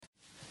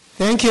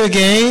Thank you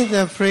again,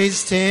 the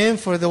praise team,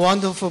 for the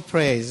wonderful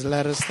praise.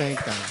 Let us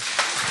thank them.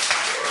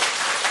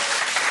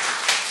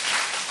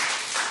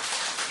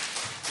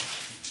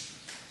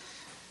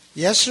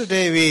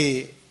 Yesterday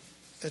we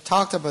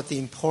talked about the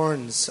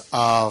importance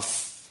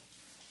of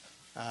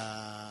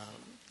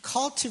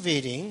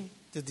cultivating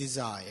the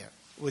desire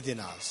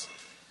within us.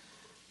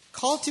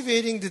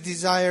 Cultivating the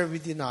desire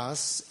within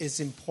us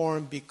is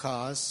important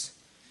because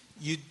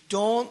you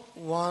don't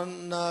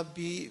want to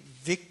be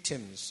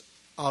victims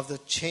of the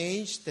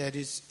change that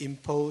is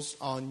imposed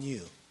on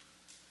you.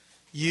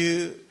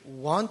 You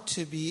want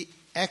to be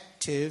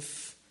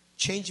active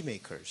change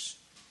makers,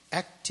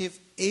 active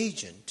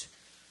agent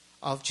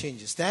of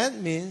changes. That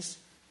means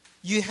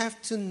you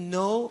have to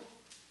know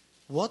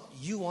what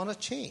you want to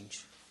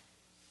change.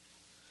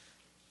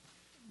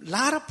 A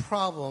lot of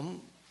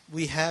problem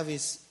we have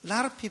is a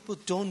lot of people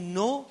don't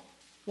know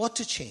what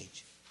to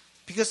change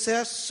because they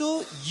are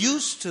so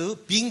used to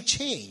being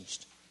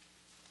changed.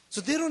 So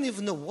they don't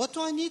even know, what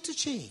do I need to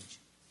change?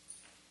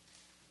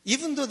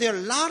 Even though there are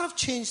a lot of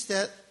changes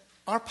that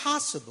are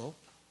possible,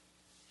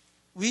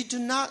 we do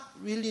not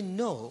really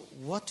know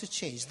what to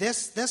change.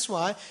 That's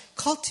why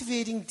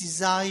cultivating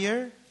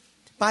desire,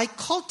 by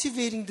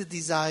cultivating the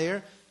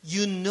desire,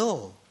 you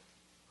know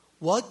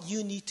what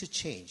you need to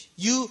change.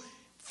 You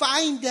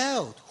find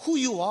out who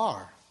you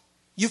are.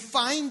 You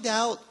find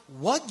out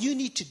what you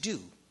need to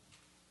do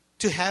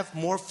to have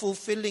more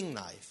fulfilling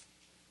life.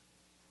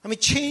 I mean,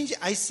 change,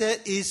 I said,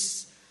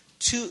 is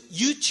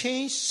you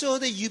change so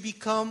that you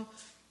become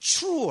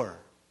truer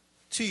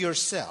to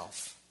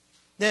yourself.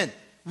 Then,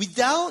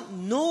 without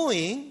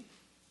knowing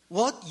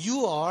what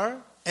you are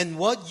and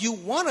what you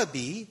want to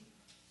be,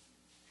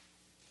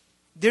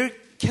 there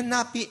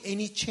cannot be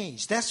any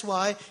change. That's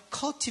why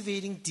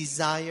cultivating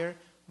desire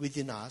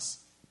within us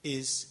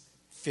is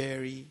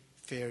very,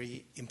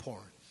 very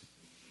important.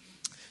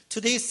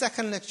 Today's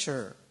second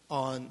lecture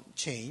on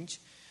change,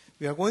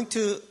 we are going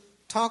to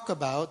talk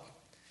about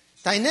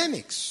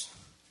dynamics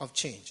of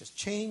change.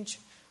 Change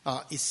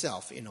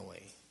itself, in a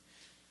way.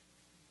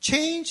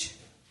 Change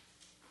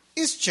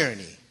is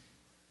journey.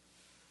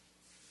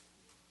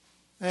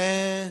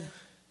 And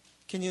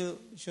can you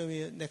show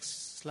me the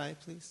next slide,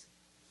 please?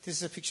 This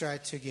is a picture I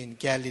took in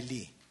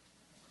Galilee.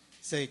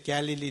 It's a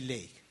Galilee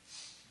lake.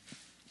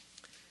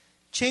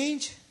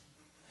 Change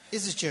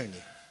is a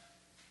journey,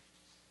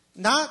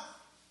 not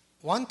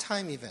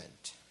one-time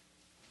event.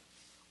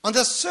 On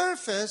the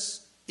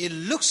surface, it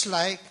looks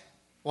like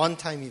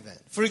one-time event.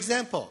 For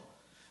example,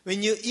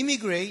 when you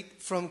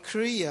immigrate from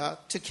Korea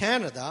to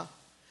Canada,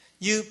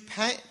 you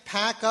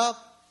pack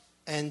up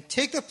and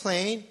take the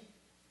plane,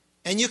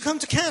 and you come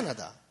to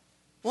Canada.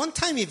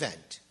 One-time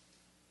event.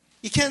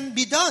 It can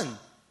be done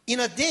in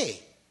a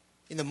day.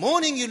 In the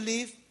morning you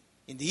leave,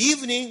 in the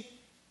evening,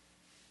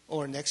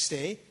 or next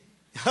day,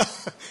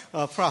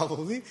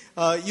 probably,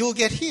 you'll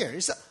get here.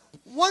 It's a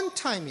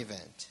one-time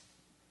event.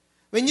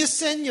 When you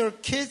send your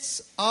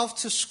kids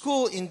off to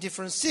school in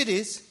different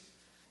cities,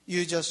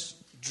 you just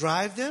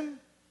drive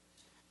them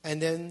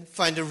and then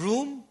find a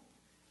room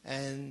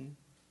and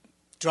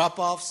drop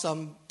off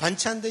some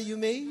banchan that you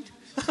made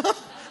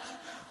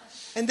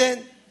and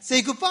then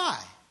say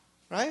goodbye,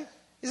 right?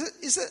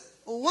 It's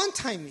a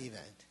one-time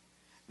event.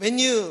 When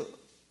you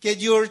get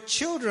your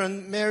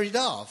children married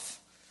off,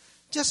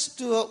 just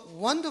do a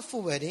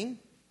wonderful wedding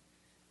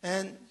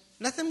and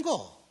let them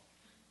go.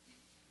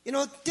 In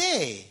a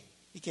day,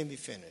 it can be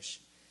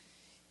finished.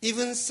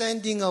 Even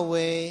sending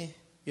away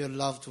your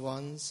loved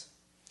ones,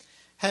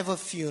 have a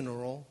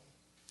funeral,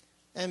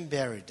 and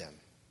bury them.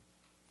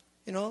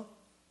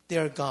 They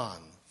are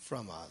gone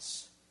from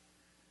us.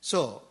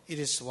 So, it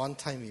is a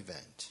one-time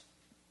event.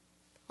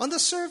 On the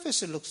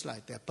surface, it looks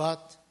like that,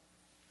 but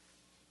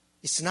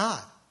it's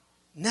not.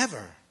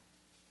 Never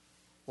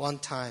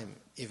one-time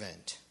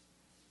event.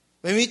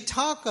 When we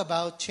talk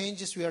about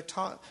changes, we are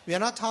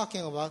not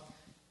talking about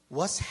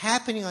what's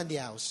happening on the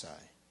outside.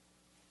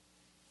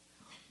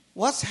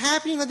 What's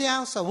happening on the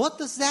outside? What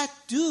does that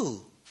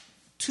do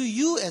to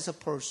you as a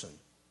person?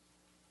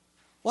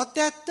 What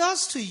that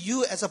does to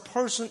you as a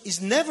person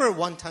is never a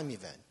one-time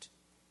event.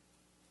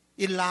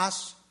 It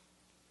lasts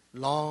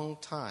long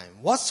time.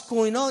 What's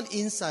going on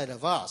inside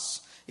of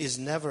us is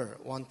never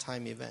a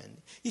one-time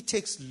event. It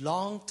takes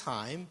long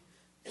time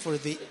for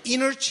the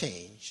inner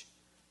change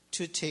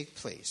to take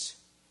place.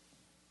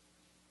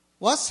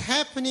 What's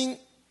happening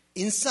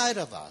inside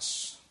of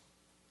us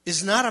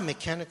is not a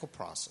mechanical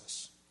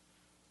process.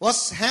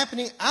 What's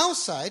happening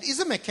outside is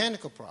a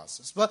mechanical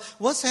process. But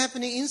what's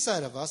happening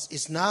inside of us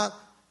is not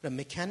a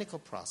mechanical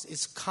process.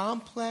 It's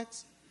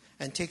complex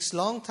and takes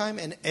long time,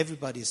 and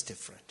everybody is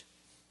different.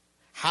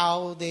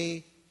 How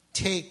they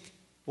take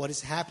what is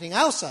happening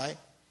outside,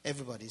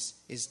 everybody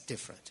is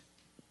different.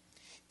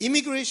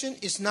 Immigration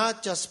is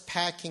not just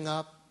packing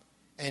up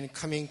and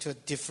coming to a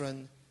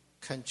different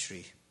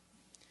country.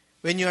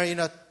 When you are in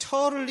a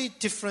totally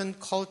different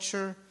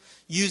culture,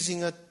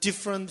 using a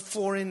different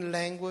foreign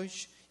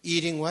language,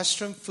 eating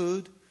Western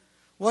food,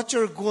 what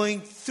you're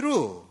going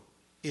through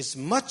is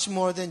much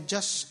more than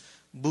just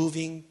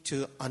moving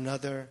to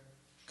another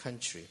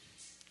country.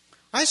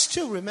 I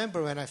still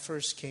remember when I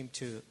first came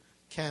to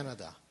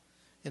Canada.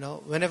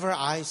 Whenever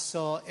I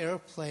saw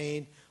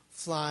airplane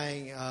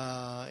flying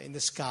in the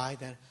sky,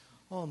 then,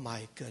 oh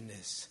my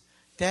goodness,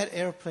 that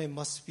airplane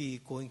must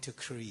be going to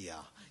Korea.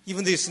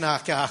 Even though it's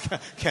not,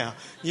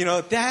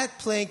 that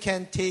plane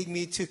can take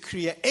me to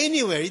Korea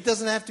anywhere. It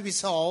doesn't have to be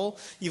Seoul,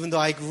 even though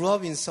I grew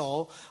up in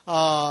Seoul.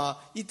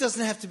 It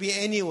doesn't have to be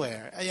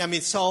anywhere. I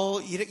mean,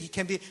 Seoul, it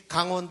can be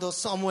Gangwon-do,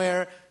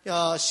 somewhere,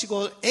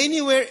 Shigol,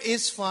 anywhere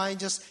is fine.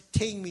 Just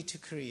take me to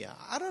Korea.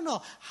 I don't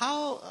know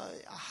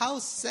how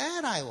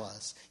sad I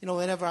was.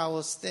 Whenever I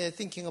was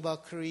thinking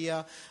about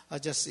Korea,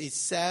 it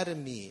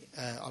saddened me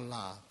a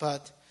lot.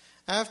 But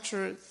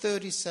after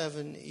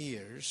 37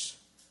 years,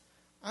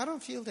 I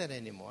don't feel that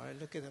anymore. I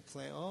look at the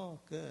plane, oh,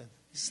 good.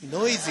 It's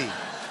noisy.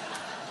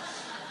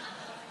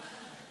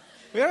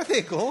 Where are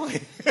they going?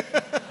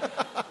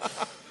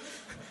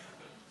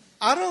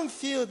 I don't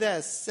feel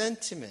that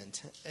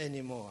sentiment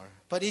anymore.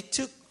 But it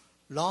took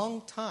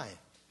long time,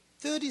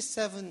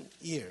 37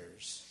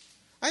 years.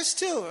 I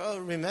still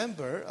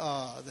remember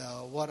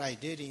what I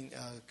did in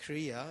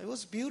Korea. It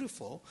was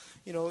beautiful.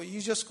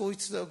 You just go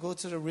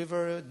to the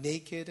river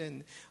naked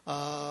and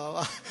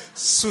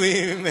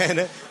swim,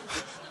 and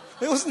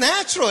it was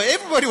natural.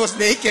 Everybody was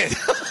naked.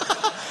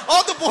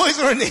 All the boys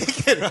were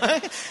naked,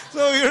 right?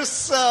 So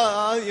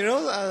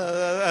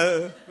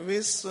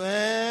we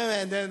swam,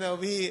 and then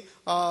we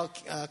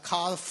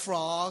caught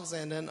frogs,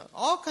 and then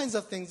all kinds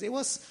of things. It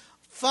was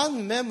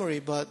fun memory,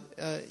 but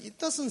it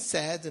doesn't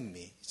sadden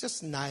me. It's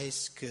just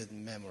nice, good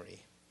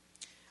memory.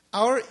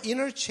 Our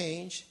inner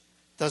change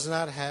does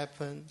not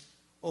happen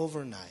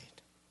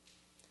overnight.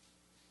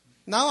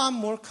 Now I'm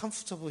more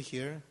comfortable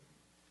here,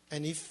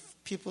 and if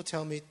people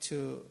tell me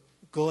to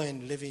go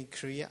and live in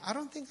Korea, I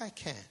don't think I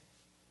can.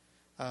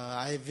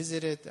 I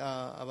visited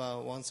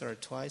about once or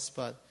twice,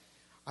 but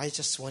I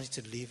just wanted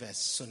to leave as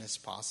soon as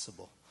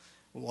possible.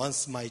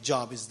 Once my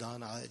job is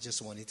done, I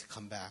just wanted to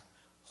come back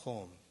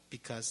home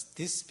because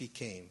this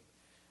became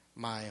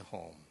my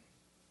home.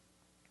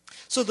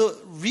 So the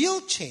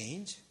real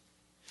change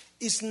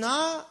is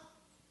not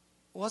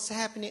what's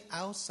happening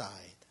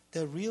outside.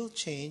 The real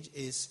change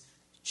is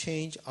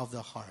change of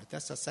the heart.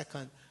 That's the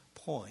second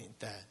point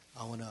that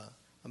I want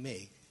to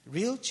make.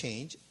 Real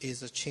change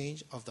is a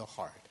change of the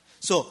heart.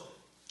 So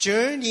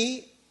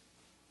journey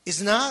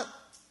is not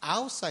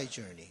outside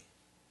journey.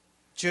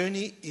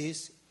 Journey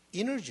is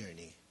inner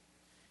journey.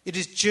 It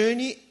is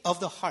journey of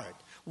the heart.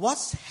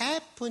 What's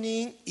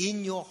happening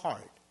in your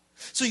heart?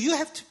 So you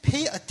have to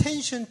pay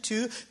attention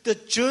to the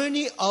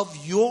journey of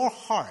your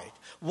heart.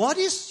 What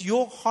is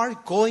your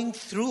heart going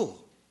through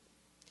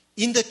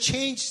in the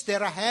changes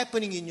that are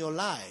happening in your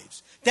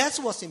lives? That's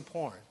what's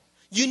important.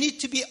 You need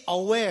to be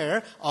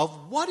aware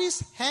of what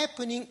is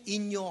happening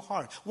in your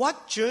heart.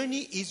 What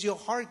journey is your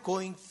heart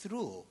going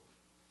through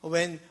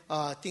when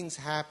things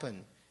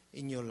happen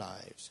in your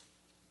lives?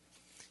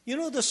 You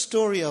know the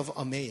story of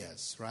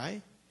Emmaus,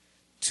 right?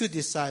 2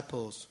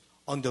 disciples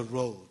on the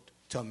road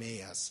to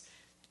Emmaus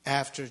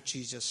after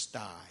Jesus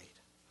died.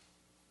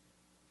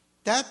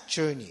 That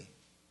journey,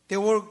 they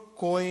were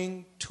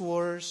going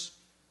towards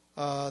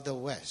the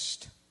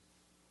west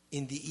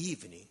in the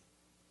evening.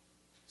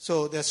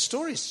 So the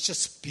story is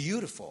just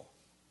beautiful,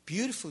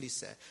 beautifully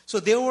said. So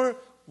they were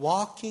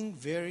walking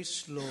very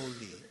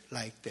slowly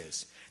like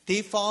this.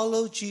 They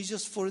followed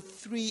Jesus for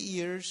 3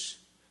 years.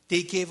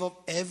 They gave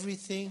up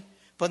everything.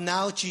 But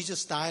now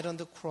Jesus died on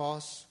the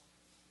cross.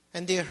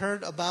 And they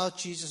heard about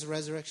Jesus'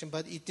 resurrection,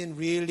 but they didn't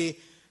really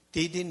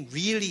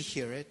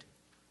hear it.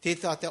 They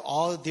thought that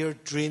all their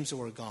dreams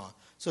were gone.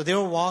 So they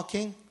were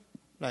walking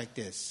like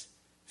this,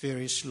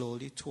 very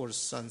slowly towards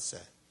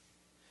sunset.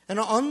 And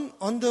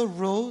on the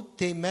road,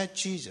 they met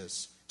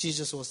Jesus.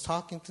 Jesus was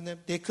talking to them.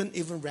 They couldn't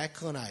even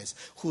recognize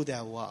who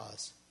that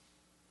was.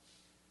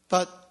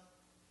 But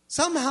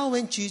somehow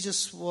when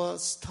Jesus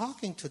was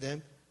talking to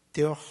them,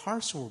 their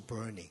hearts were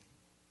burning.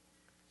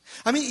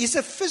 I mean, it's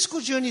a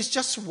physical journey. It's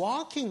just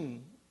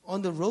walking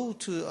on the road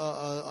to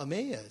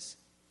Emmaus.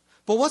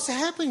 But what's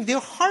happening?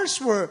 Their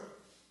hearts were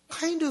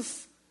kind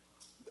of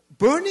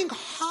burning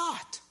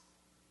hot.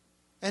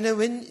 And then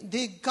when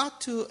they got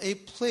to a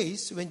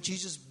place when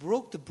Jesus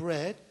broke the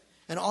bread,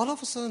 and all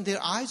of a sudden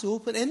their eyes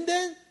opened, and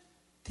then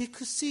they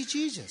could see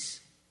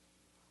Jesus.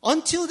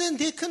 Until then,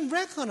 they couldn't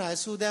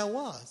recognize who that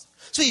was.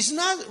 So it's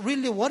not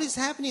really what is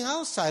happening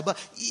outside, but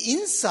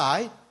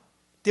inside,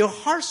 their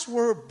hearts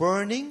were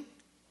burning,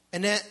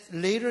 and then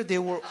later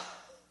their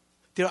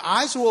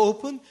eyes were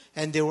open,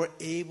 and they were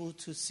able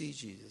to see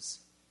Jesus.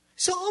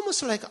 So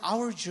almost like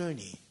our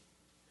journey.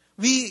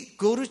 We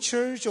go to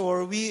church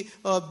or we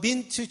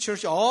been to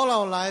church all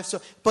our lives.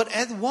 But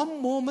at one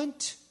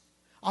moment,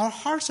 our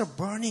hearts are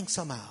burning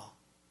somehow.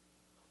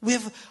 We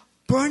have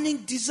burning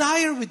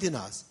desire within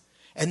us.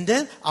 And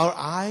then our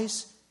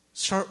eyes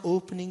start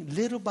opening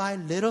little by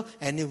little,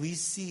 and then we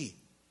see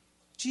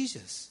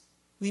Jesus.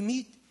 We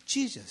meet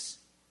Jesus.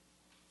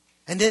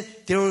 And then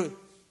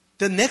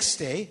the next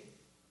day,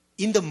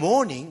 in the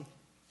morning,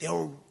 they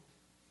were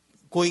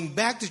going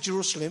back to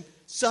Jerusalem,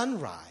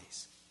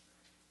 sunrise.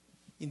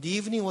 In the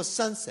evening was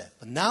sunset,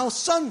 but now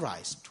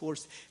sunrise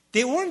towards.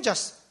 They weren't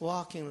just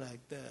walking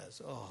like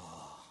this.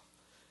 Oh,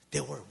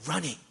 they were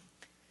running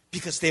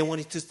because they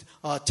wanted to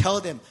tell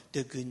them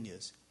the good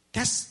news.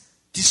 That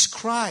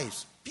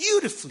describes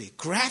beautifully,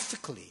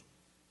 graphically,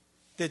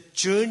 the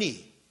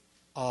journey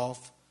of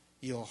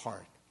your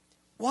heart.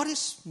 What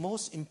is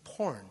most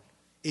important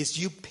is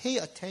you pay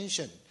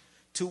attention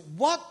to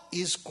what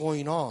is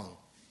going on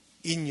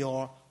in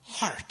your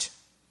heart.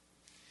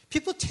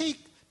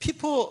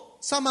 People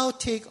somehow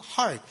take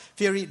heart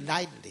very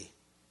lightly.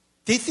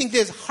 They think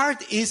that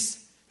heart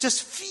is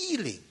just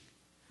feeling.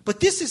 But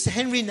this is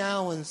Henry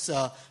Nouwen's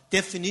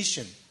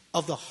definition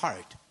of the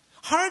heart.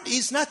 Heart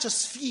is not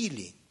just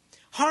feeling.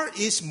 Heart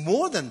is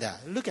more than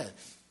that. Look at it.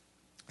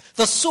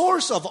 The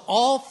source of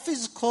all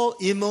physical,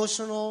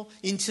 emotional,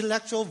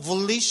 intellectual,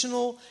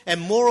 volitional,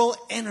 and moral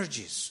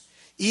energies.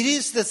 It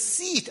is the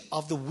seat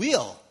of the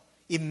will.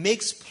 It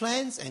makes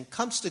plans and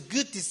comes to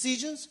good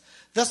decisions.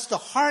 Thus, the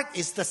heart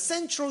is the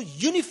central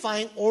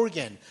unifying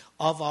organ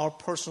of our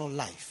personal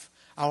life.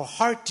 Our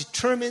heart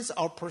determines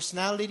our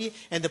personality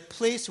and the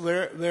place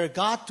where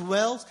God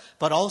dwells,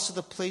 but also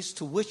the place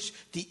to which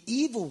the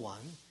evil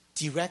one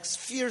directs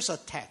fierce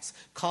attacks,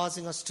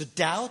 causing us to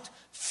doubt,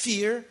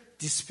 fear,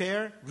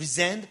 despair,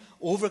 resent,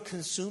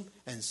 overconsume,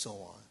 and so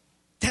on.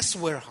 That's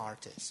where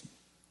heart is.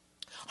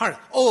 Heart.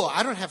 Oh,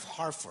 I don't have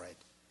heart for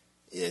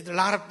it. A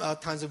lot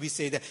of times we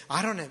say that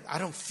I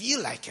don't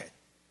feel like it.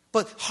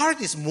 But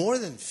heart is more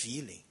than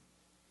feeling.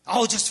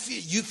 Oh, just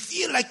feel. You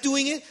feel like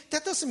doing it.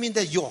 That doesn't mean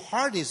that your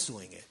heart is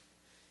doing it.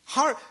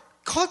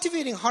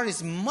 Cultivating heart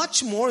is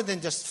much more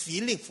than just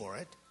feeling for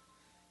it.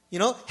 You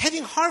know,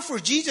 having heart for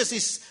Jesus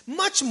is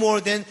much more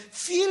than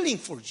feeling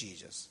for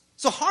Jesus.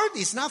 So heart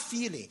is not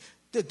feeling.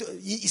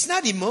 It's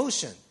not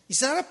emotion.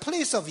 It's not a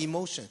place of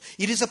emotion.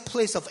 It is a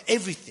place of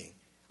everything.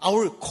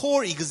 Our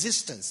core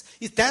existence.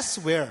 That's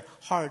where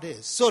heart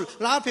is. So a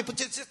lot of people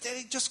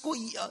just go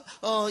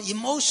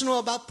emotional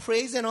about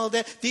praise and all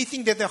that. They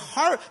think that their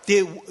heart,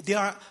 they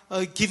are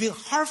giving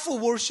heartful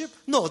worship.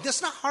 No,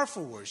 that's not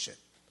heartful worship.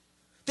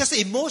 That's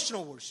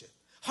emotional worship.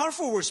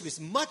 Heartful worship is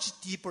much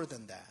deeper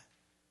than that.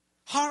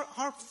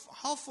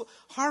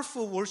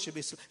 Heartful worship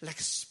is like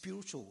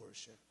spiritual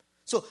worship.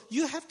 So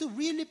you have to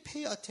really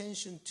pay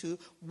attention to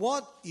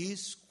what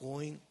is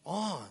going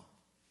on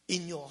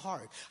in your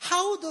heart.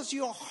 How does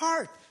your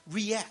heart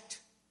react?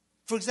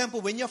 For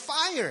example, when you're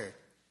fired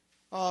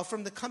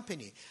from the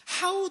company,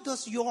 how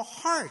does your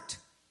heart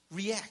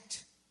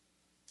react?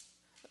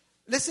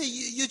 Let's say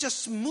you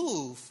just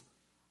move.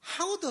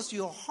 How does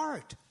your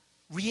heart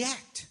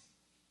react?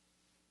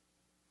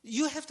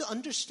 You have to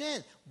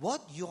understand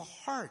what your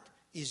heart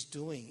is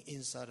doing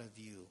inside of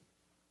you.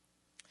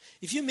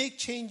 If you make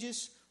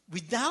changes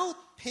without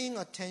paying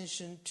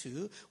attention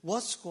to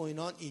what's going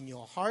on in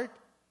your heart,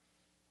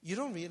 you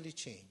don't really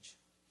change.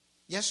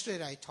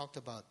 Yesterday I talked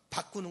about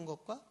바꾸는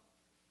것과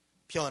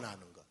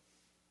변하는 것,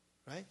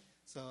 right?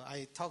 So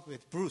I talked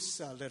with Bruce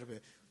a little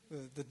bit,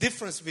 the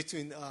difference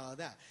between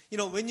that. You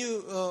know, when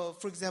you,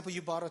 for example,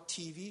 you bought a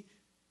TV,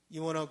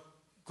 you want to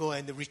go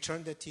and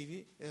return the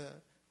TV,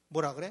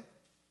 뭐라 그래?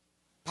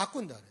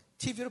 바꾼다.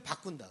 TV로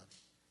바꾼다.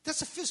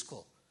 That's a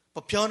physical.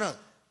 But 변화,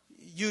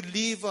 you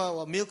leave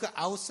milk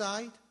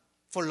outside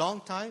for a long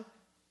time,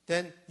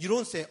 then you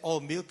don't say, oh,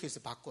 milk is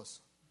바꿨어.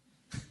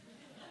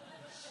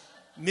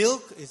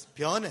 Milk is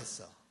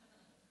변했어.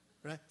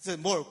 Right? So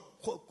more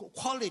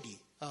quality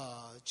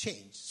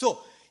change.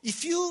 So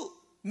if you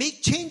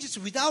make changes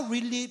without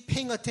really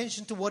paying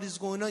attention to what is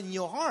going on in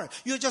your heart,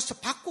 you're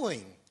just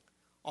바꾸ing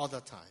all the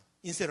time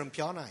instead of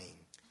변화ing.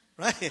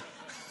 Right?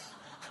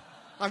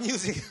 I'm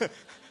using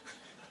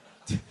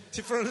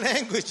different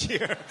language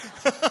here.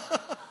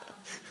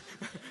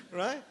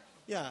 Right?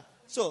 Yeah.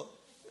 So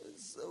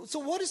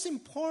what is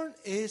important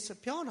is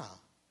변화,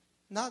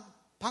 not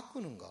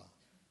바꾸는 거.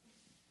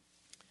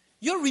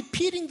 You're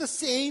repeating the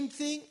same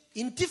thing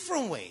in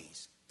different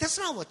ways. That's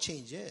not what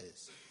change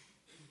is.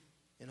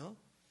 You know?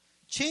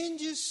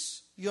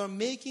 Changes you're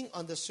making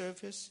on the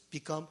surface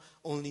become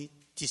only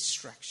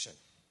distraction.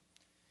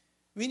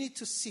 We need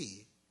to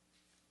see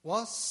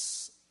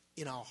what's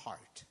in our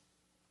heart.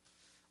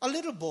 A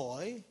little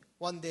boy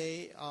one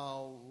day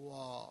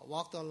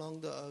walked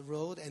along the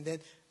road and then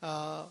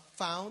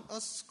found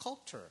a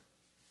sculptor.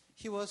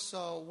 He was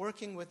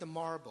working with the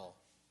marble.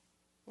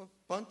 A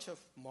bunch of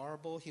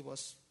marble. He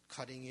was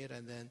cutting it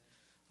and then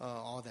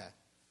all that.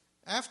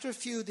 After a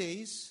few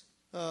days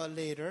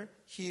later,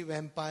 he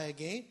went by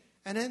again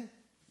and then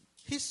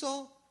he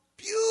saw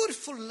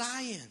beautiful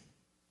lion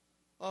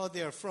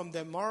there from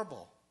the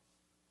marble.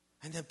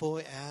 And the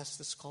boy asked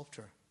the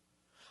sculptor,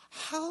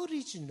 how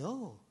did you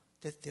know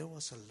that there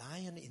was a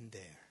lion in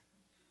there?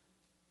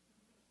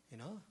 You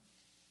know?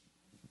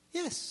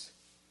 Yes,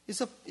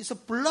 it's a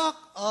block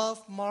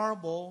of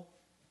marble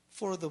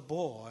for the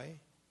boy,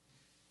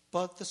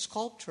 but the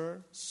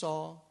sculptor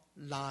saw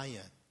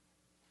lion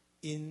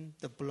in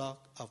the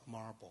block of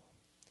marble.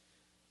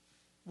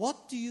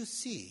 What do you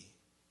see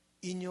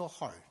in your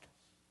heart?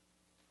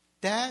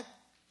 That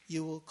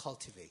you will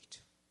cultivate.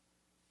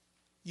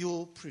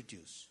 you'll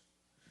produce.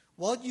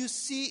 What you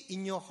see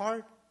in your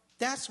heart,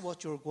 that's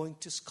what you're going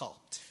to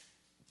sculpt.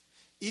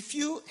 If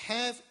you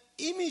have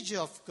image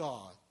of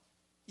God,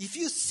 if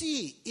you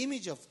see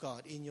image of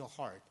God in your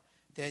heart,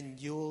 then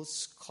you'll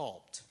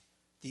sculpt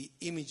the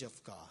image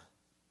of God.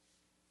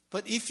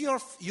 But if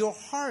your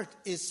heart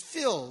is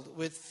filled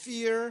with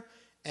fear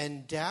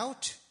and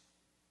doubt,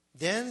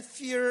 then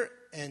fear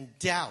and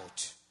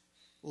doubt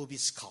will be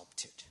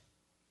sculpted.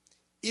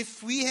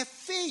 If we have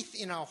faith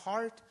in our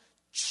heart,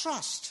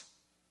 trust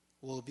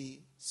will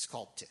be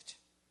sculpted.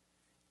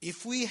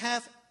 If we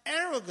have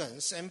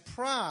arrogance and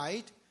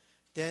pride,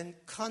 then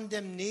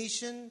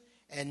condemnation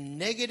and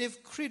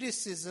negative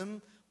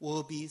criticism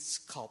will be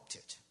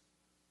sculpted.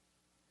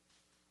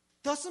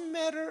 Doesn't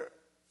matter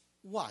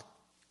what.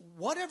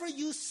 Whatever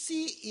you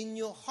see in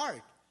your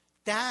heart,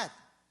 that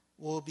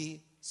will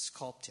be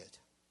sculpted.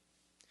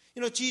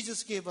 You know,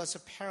 Jesus gave us a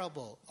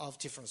parable of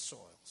different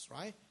soils,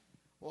 right?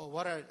 Well,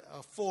 what are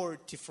 4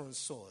 different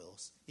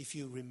soils, if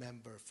you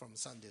remember from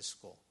Sunday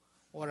school?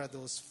 What are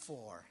those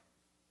 4?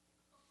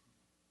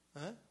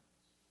 Huh?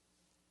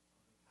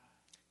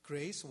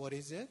 Grace, what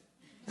is it?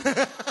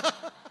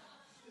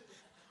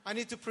 I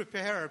need to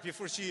prepare her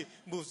before she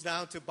moves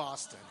down to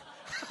Boston.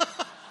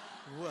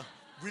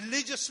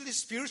 Religiously,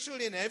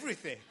 spiritually, and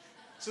everything.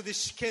 So that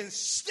she can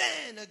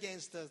stand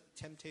against the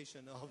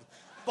temptation of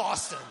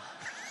Boston.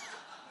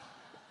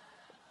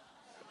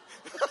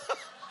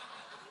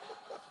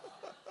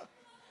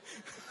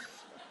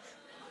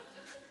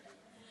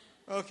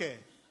 Okay.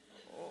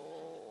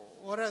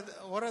 What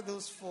are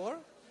those 4?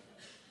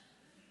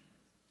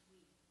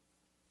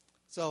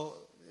 So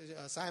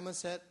Simon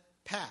said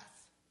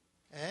path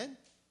and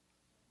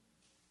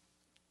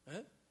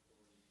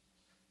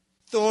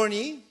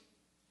thorny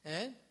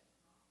and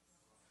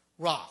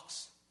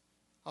rocks.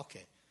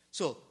 Okay.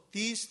 So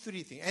these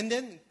 3 things. And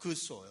then good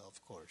soil,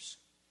 of course.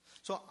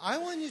 So I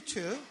want you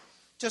to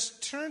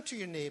just turn to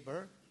your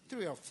neighbor,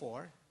 3 or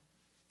 4,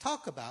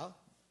 talk about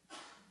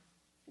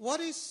what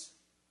is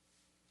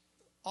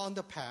on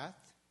the path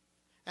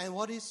and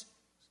what is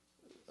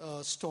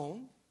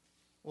stone,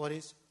 what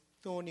is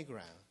thorny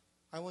ground.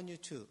 I want you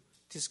to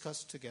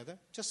discuss together,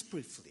 just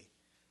briefly.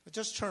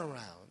 Just turn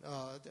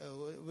around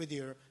with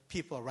your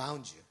people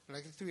around you,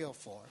 like 3 or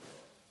 4.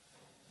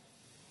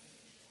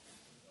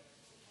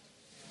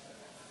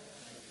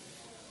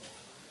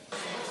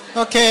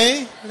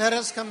 Okay, let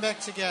us come back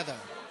together.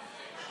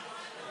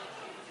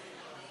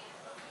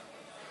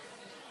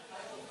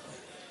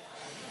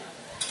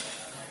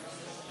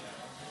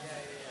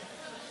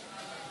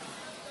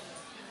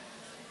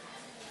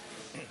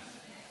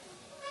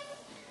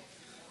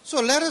 So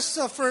let us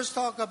first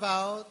talk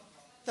about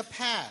the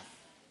path.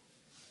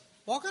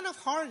 What kind of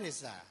heart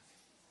is that?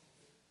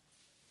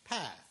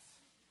 Path.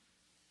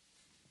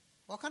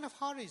 What kind of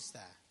heart is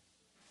that?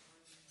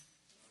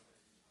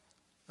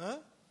 Huh?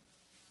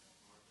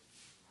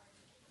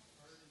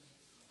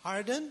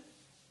 Hardened?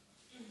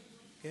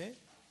 Okay.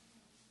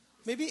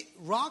 Maybe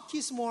rock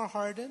is more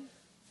hardened?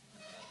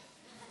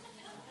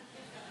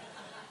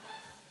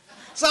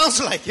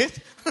 Sounds like it.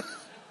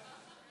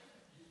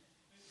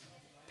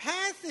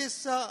 Path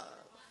is,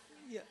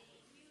 yeah.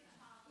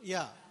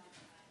 Yeah.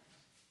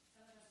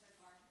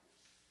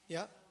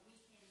 Yeah.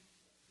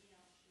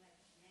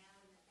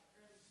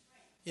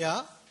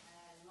 Yeah.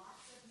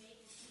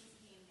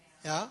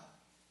 Yeah.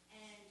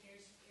 And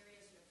there's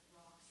areas with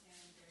rocks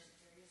and there's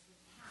areas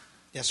with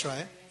paths. That's right.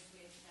 Areas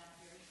with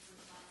very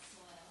fertile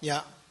soil.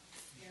 Yeah.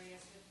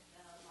 Areas with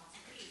lots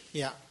of weeds.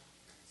 Yeah.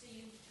 So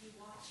you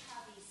watch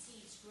how these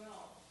seeds grow.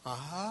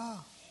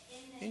 Aha.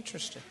 In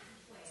Interesting.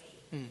 a way,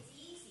 it's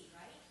easy,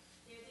 right?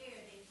 They're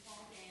there, they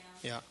fall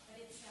down. Yeah. But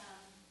it's not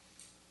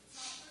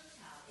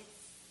fertile,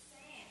 it's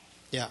sand.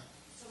 Yeah.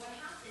 So what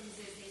happens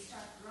is they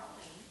start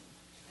growing,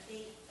 but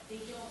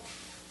they don't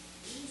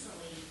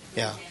easily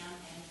go Yeah. down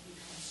and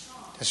become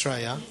strong. That's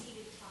right, yeah. It's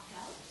easy to pluck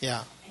out.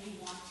 Yeah. And you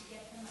want to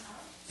get them out.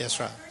 That's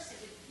So right. At first, it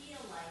would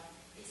feel like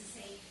it's a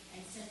safe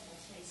and simple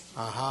place to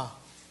Aha.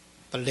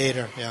 But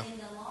later, go. yeah. In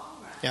the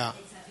long run, Yeah.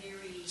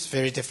 it's It's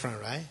very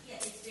different, right?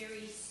 it's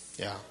very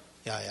Yeah.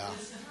 Yeah, yeah.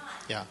 it's not.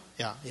 Yeah,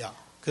 yeah, yeah.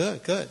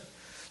 Good, good.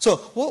 So,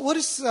 what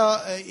is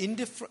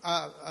indifferent?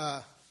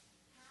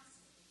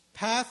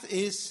 Path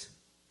is.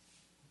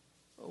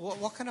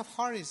 What kind of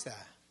heart is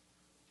that?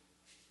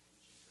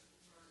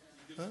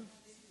 Huh?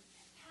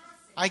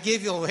 I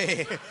gave you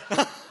away.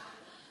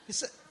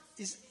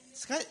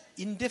 It's kind of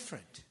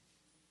indifferent.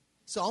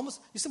 So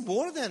it's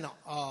more than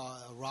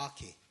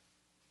rocky.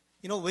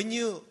 You know, when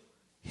you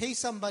hate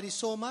somebody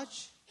so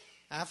much,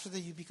 after that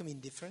you become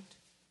indifferent.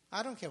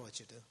 I don't care what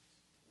you do.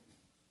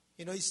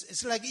 You know,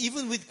 it's like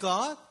even with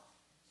God,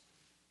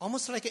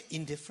 almost like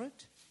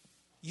indifferent.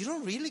 You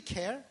don't really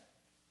care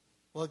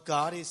what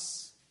God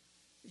is.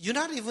 You're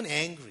not even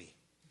angry.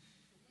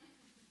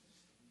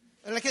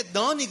 Like a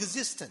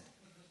non-existent.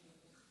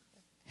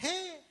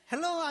 Hey,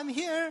 hello, I'm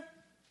here.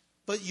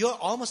 But you're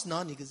almost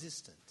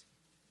non-existent.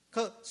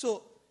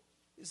 So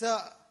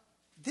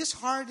this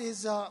heart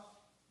is,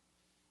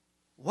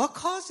 what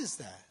causes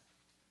that?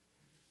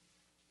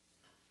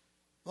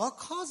 What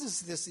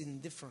causes this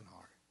indifferent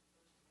heart?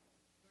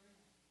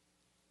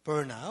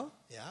 Burnout.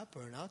 Yeah,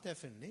 burnout,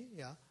 definitely.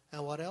 Yeah.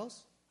 And what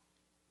else?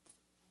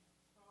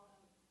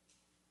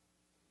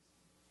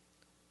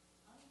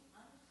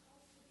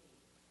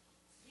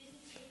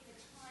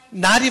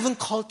 Not even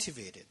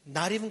cultivated.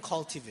 Not even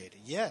cultivated.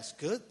 Yes,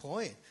 good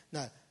point.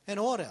 Now, and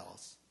what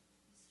else?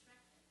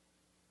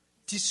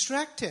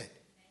 Distracted.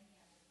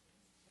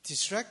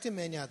 Distracted,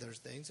 many other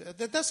things.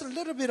 That's a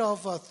little bit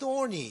of a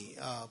thorny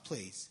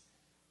place.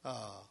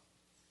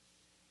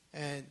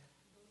 And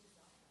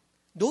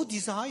no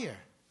desire.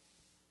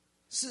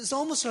 It's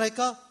almost like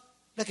a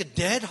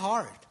dead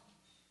heart.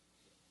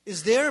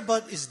 It's there,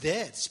 but it's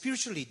dead,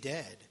 spiritually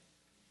dead.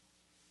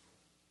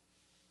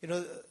 You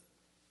know,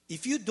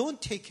 if you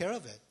don't take care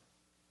of it,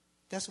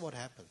 that's what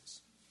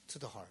happens to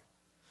the heart.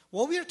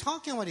 What we are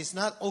talking about is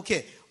not,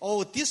 okay,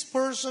 this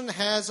person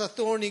has a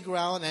thorny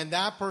ground and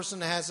that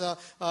person has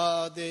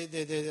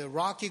the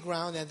rocky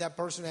ground and that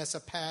person has a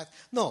path.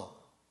 No.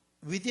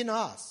 Within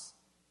us,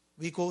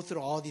 we go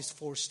through all these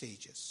 4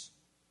 stages.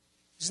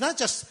 It's not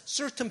just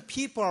certain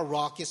people are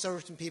rocky,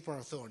 certain people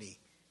are thorny.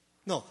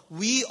 No,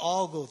 we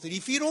all go through.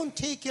 If you don't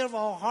take care of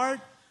our heart,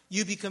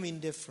 you become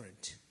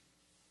indifferent.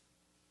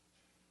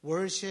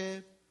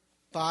 Worship,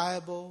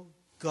 Bible,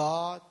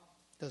 God,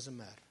 doesn't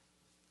matter.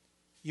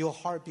 Your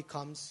heart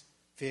becomes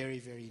very,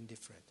 very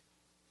indifferent.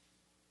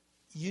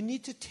 You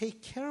need to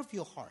take care of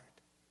your heart.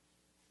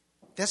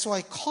 That's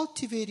why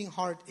cultivating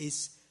heart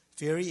is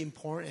very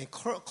important, and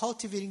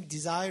cultivating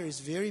desire is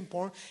very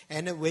important.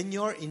 And when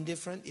you're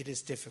indifferent, it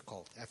is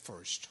difficult at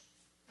first.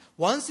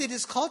 Once it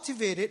is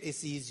cultivated,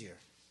 it's easier.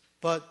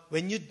 But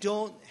when you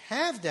don't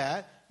have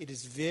that, it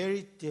is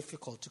very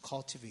difficult to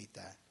cultivate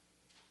that.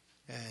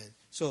 And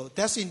so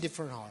that's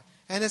indifferent heart.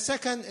 And the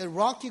second,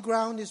 rocky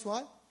ground is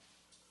what?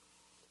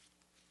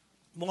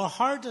 More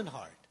hardened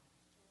heart.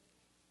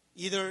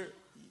 Either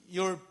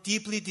you're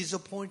deeply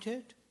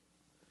disappointed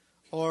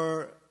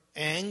or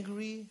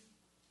angry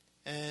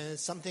and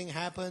something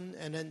happened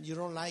and then you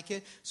don't like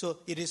it. So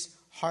it is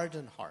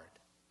hardened heart.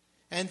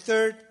 And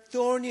third,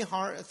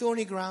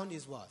 thorny ground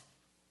is what?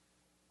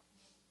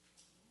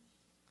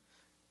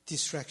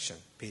 Distraction,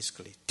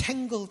 basically.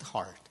 Tangled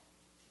heart.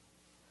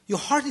 Your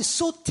heart is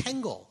so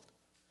tangled.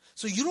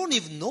 So you don't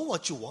even know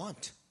what you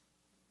want.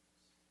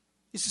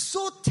 It's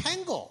so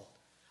tangled.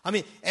 I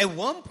mean, at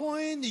one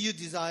point you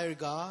desire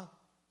God,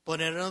 but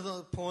at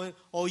another point,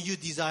 you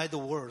desire the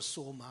world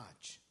so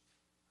much.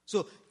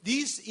 So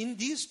in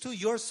these two,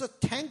 you're so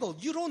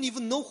tangled. You don't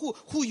even know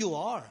who you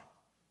are.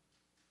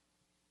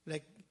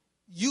 Like,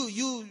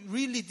 you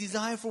really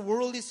desire for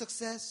worldly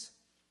success.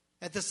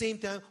 At the same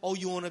time,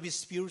 you want to be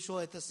spiritual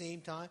at the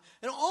same time.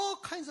 And all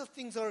kinds of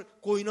things are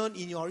going on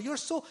in your heart. You're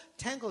so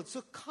tangled,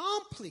 so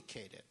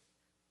complicated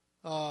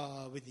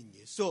within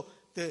you. So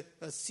the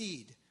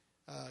seed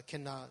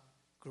cannot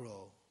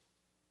grow.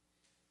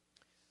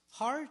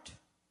 Heart,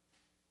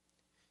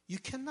 you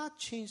cannot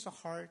change the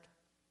heart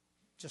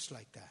just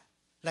like that.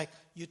 Like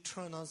you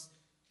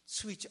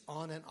switch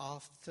on and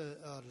off the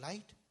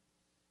light.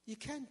 You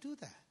can't do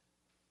that.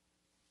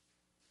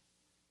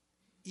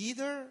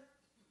 Either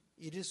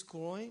it is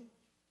growing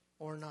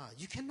or not.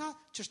 You cannot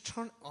just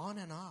turn on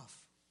and off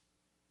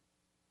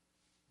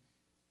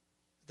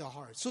the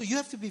heart. So you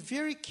have to be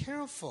very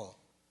careful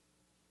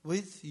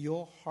with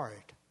your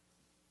heart.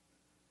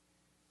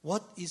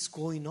 What is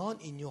going on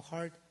in your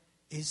heart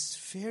is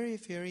very,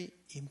 very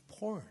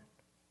important.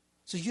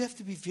 So you have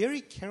to be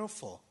very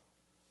careful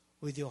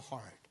with your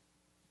heart.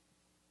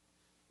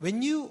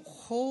 When you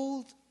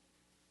hold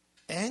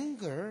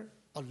anger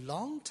a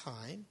long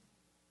time,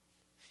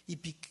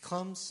 it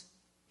becomes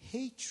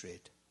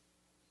hatred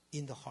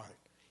in the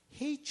heart.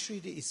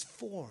 Hatred is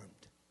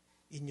formed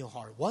in your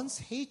heart. Once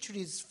hatred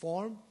is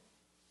formed,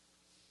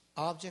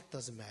 object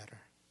doesn't matter.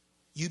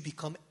 You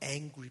become an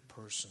angry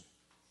person.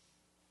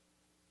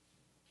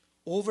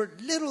 Over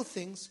little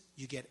things,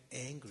 you get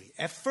angry.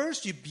 At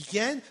first, you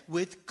began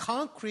with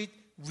concrete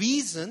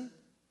reason,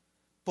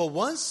 but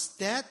once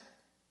that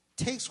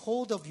takes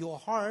hold of your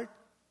heart,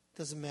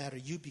 doesn't matter.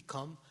 You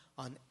become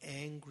an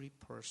angry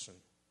person.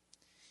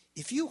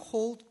 If you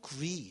hold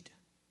greed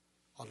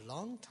a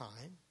long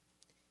time,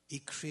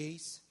 it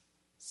creates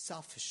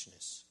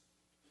selfishness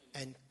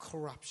and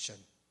corruption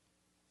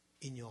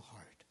in your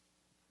heart.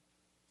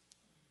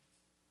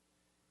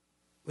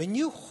 When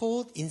you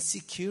hold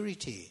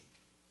insecurity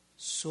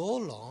so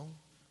long,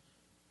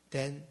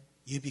 then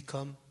you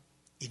become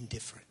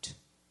indifferent.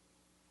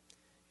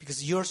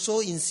 Because you're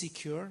so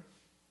insecure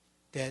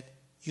that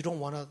you don't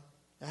want to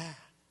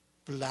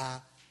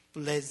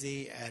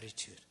blasé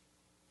attitude.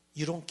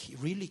 You don't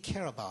really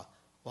care about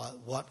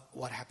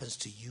what happens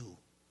to you.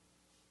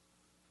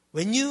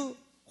 When you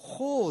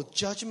hold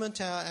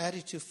judgmental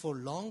attitude for a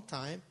long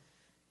time,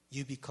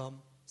 you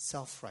become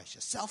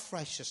self-righteous.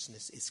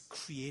 Self-righteousness is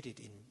created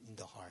in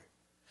the heart.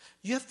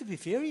 You have to be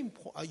very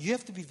important. You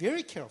have to be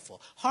very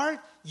careful. Heart,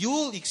 you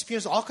will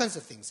experience all kinds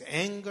of things: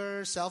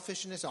 anger,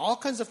 selfishness, all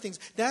kinds of things.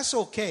 That's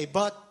okay.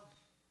 But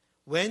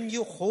when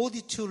you hold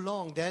it too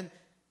long, then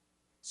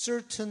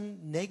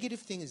certain negative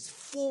thing is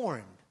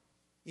formed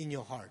in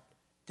your heart,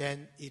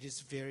 then it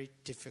is very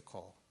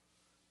difficult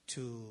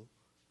to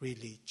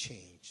really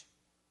change.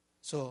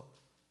 So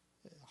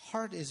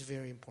heart is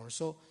very important.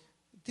 So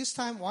this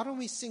time, why don't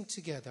we sing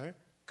together,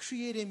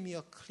 Create in Me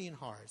a Clean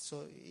Heart.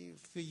 So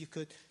if you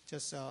could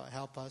just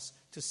help us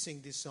to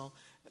sing this song.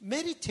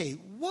 Meditate.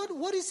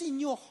 What is in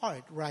your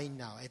heart right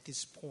now at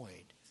this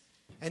point?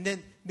 And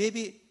then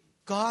maybe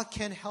God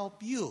can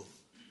help you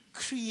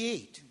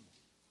create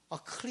a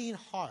clean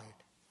heart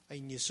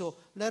in you. So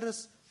let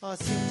us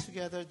sing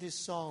together this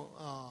song.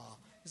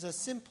 It's a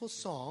simple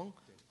song,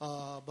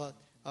 but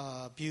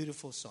a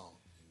beautiful song.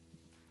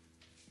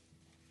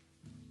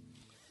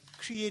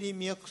 Create in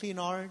me a clean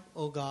heart,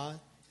 O God,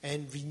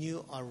 and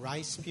renew a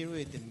right spirit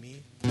within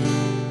me.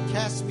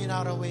 Cast me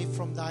not away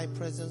from thy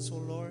presence, O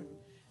Lord,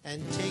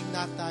 and take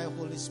not thy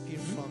Holy Spirit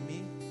from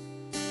me.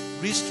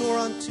 Restore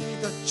unto me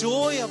the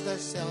joy of thy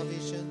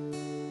salvation,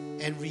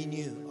 and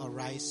renew a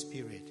right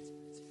spirit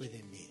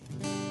within me.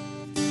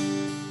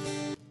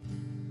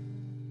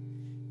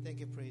 Thank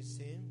you, praise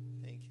Him.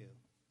 Thank you.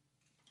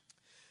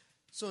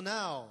 So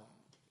now,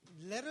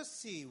 let us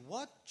see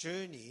what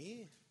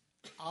journey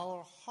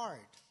our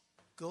heart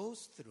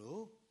goes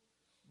through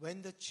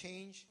when the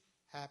change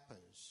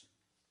happens.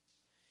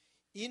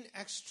 In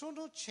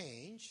external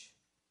change,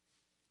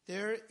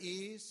 there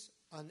is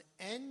an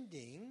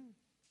ending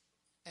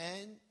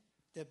and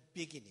the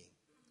beginning.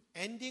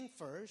 Ending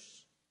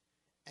first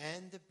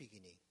and the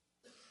beginning.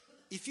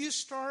 If you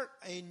start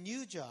a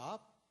new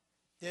job,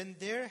 then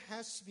there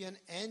has to be an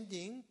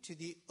ending to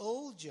the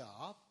old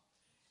job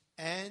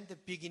and the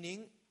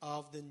beginning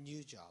of the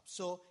new job.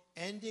 So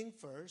ending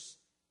first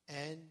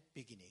and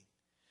beginning.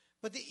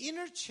 But the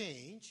inner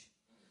change,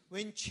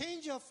 when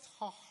change of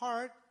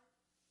heart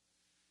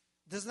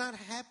does not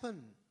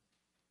happen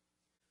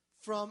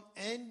from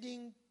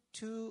ending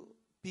to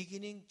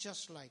beginning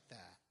just like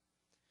that.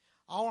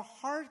 Our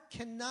heart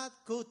cannot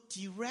go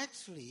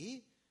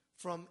directly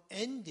from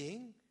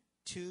ending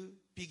to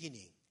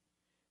beginning.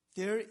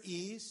 There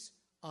is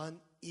an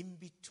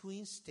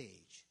in-between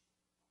stage.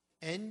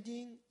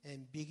 Ending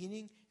and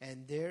beginning,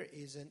 and there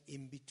is an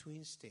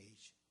in-between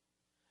stage.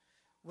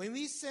 When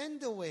we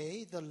send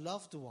away the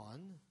loved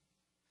one,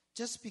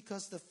 just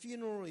because the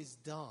funeral is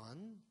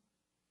done,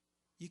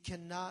 you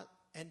cannot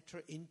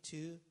enter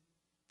into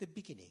the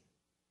beginning.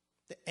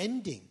 The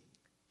ending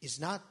is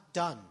not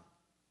done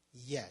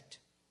yet.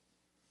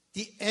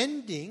 The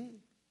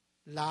ending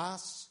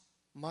lasts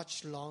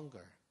much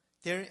longer.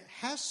 There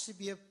has to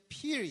be a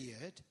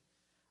period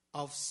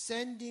of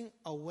sending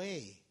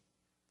away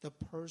the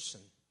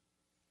person.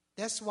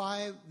 That's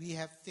why we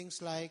have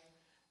things like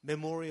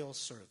memorial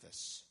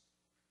service,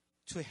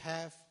 to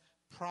have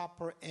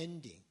proper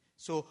ending,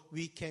 so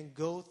we can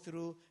go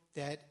through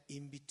that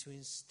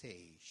in-between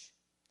stage.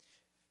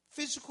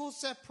 Physical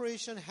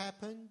separation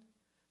happened,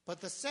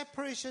 but the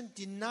separation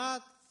did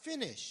not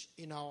finish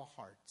in our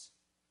hearts.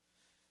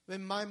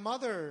 When my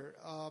mother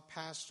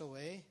passed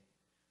away,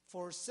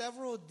 for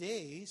several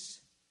days,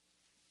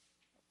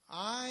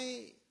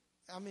 my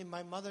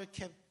mother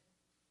kept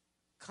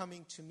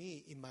coming to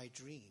me in my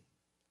dream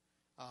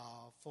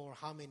for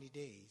how many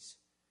days.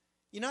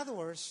 In other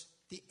words,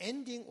 the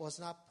ending was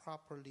not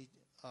properly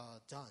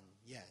done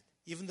yet.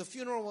 Even the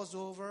funeral was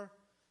over,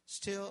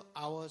 still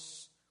I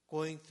was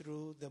going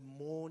through the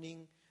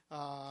mourning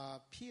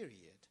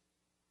period.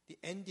 The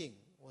ending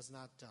was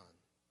not done.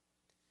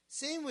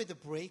 Same with the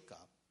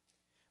breakup.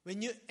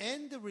 When you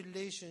end the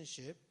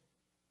relationship,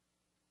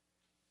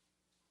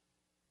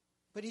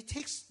 but it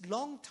takes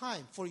long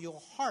time for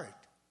your heart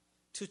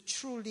to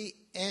truly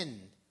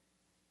end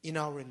in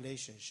our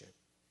relationship.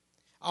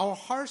 Our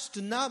hearts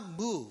do not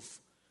move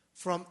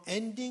from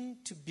ending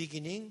to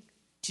beginning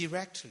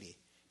directly.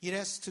 It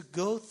has to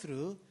go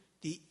through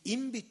the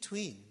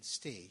in-between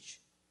stage.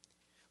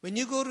 When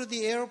you go to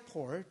the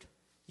airport,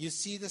 you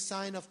see the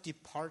sign of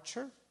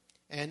departure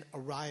and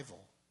arrival.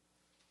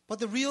 But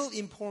the real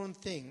important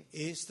thing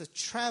is the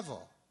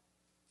travel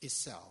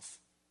itself.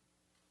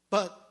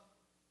 But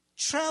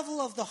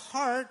travel of the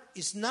heart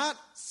is not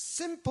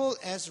simple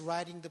as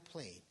riding the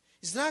plane.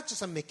 It's not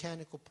just a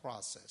mechanical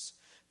process.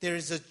 There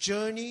is a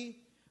journey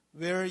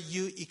where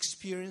you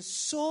experience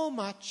so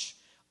much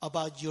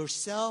about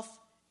yourself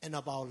and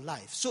about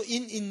life. So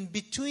in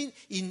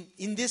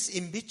this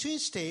in-between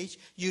stage,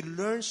 you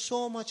learn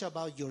so much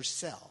about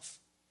yourself,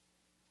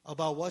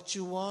 about what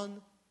you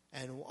want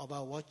and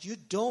about what you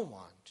don't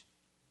want.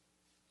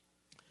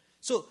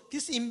 So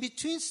this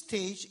in-between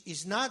stage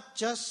is not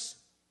just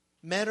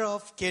matter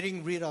of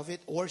getting rid of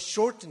it or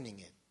shortening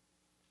it.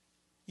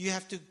 You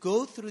have to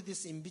go through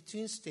this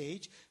in-between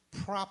stage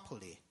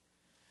properly.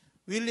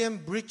 William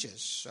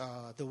Bridges,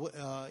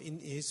 in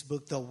his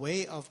book, The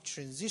Way of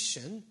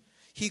Transition,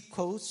 he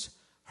quotes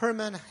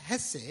Hermann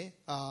Hesse,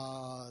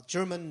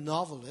 German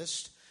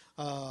novelist.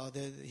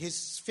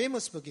 His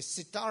famous book is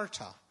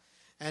Siddhartha.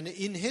 And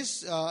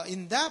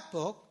in that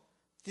book,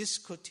 this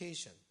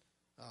quotation,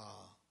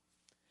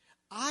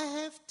 I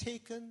have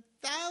taken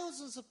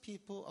thousands of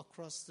people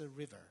across the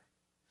river,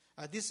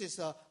 This is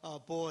a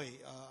boy,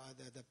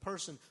 the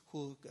person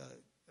who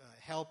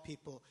helped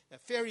people, a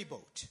ferry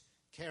boat,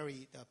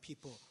 carry the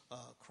people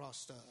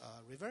across the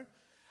river.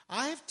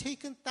 I have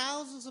taken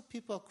thousands of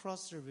people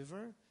across the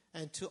river,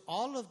 and to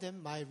all of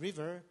them, my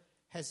river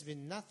has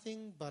been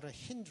nothing but a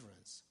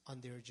hindrance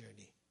on their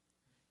journey.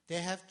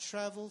 They have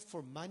traveled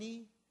for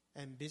money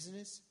and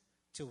business,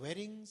 to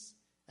weddings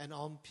and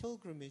on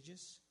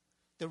pilgrimages.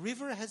 The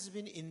river has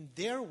been in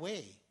their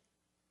way,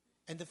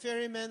 and the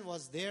ferryman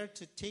was there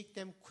to take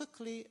them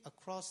quickly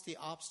across the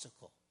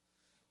obstacle.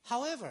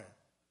 However,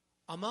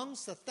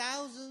 amongst the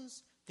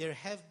thousands, there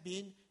have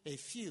been a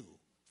few,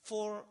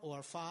 4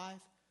 or 5,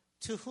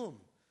 to whom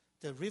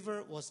the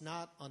river was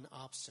not an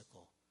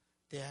obstacle.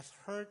 They have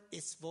heard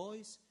its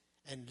voice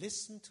and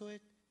listened to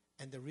it,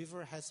 and the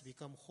river has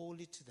become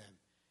holy to them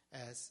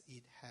as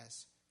it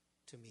has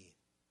to me.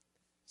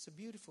 It's a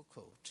beautiful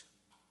quote.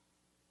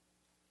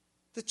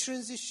 The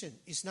transition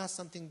is not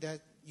something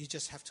that you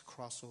just have to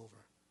cross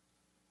over.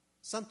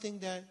 Something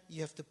that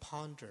you have to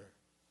ponder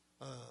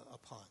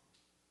upon.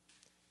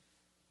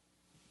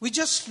 We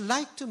just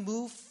like to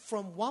move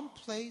from one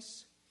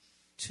place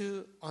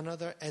to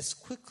another as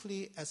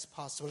quickly as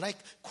possible, like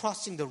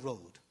crossing the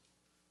road.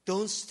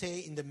 Don't stay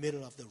in the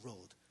middle of the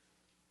road.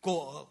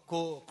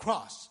 Go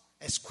across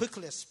as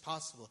quickly as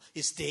possible.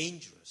 It's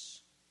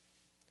dangerous.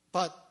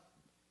 But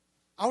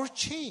our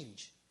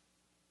change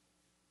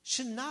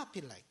should not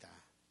be like that.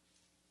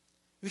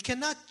 We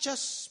cannot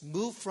just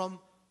move from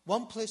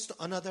one place to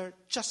another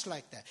just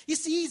like that.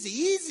 It's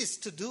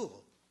easiest to do.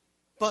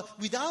 But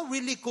without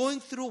really going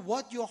through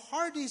what your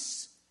heart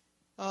is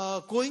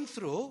going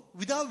through,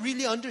 without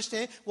really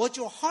understanding what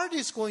your heart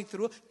is going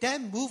through,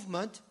 that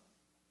movement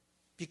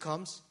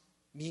becomes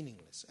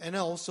meaningless. And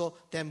also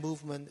that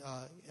movement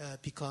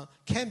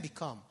can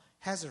become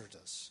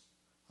hazardous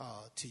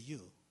to you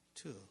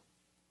too.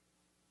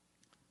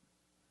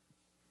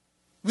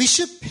 We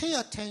should pay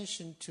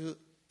attention to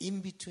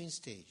in-between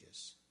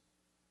stages.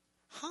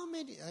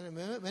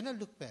 When I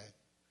look back,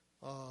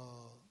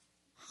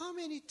 how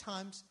many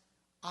times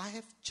I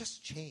have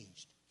just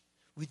changed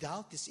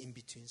without this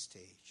in-between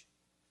stage?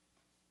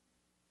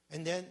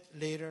 And then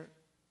later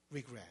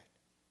regret.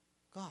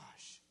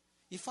 Gosh,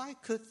 if I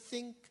could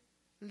think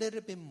a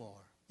little bit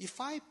more, if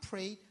I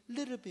prayed a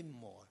little bit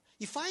more,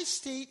 if I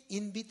stayed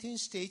in between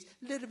stage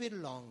a little bit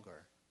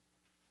longer,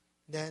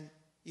 then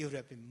it would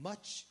have been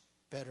much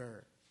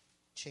better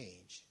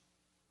change.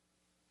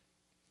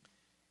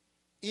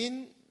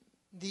 In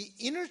the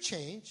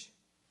interchange,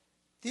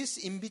 this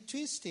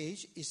in-between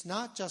stage is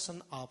not just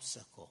an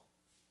obstacle.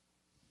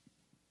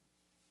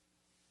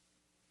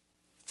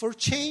 For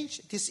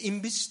change, this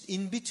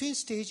in-between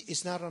stage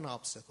is not an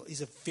obstacle. It's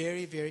a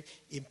very, very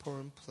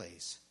important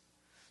place.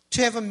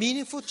 To have a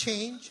meaningful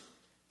change,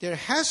 there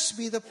has to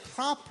be the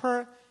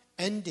proper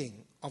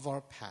ending of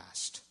our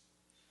past.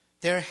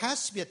 There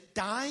has to be a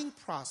dying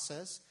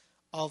process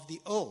of the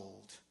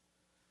old.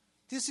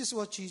 This is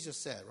what Jesus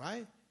said,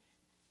 right?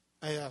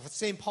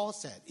 St. Paul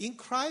said, in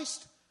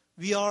Christ,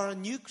 we are a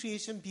new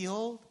creation.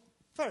 Behold,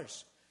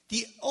 first,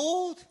 the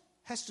old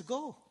has to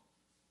go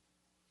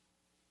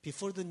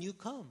before the new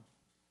come.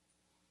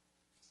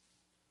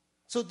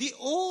 So the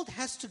old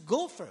has to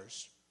go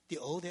first. The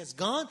old has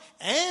gone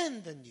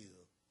and the new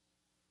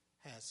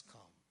has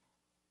come.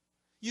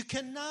 You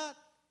cannot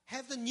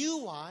have the new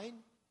wine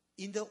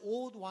in the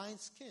old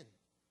wineskin.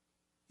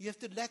 You have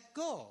to let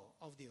go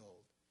of the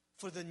old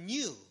for the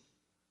new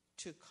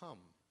to come.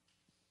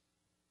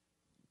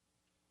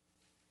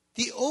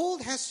 The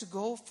old has to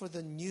go for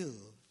the new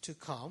to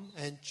come.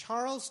 And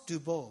Charles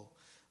Dubois,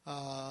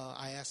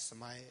 I asked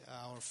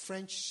our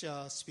French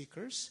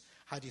speakers,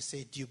 how do you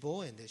say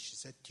Dubois? And she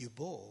said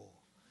Dubois.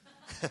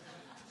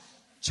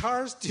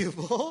 Charles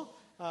Dubois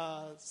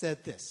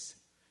said this.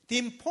 The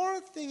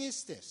important thing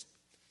is this: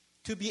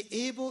 to be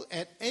able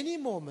at any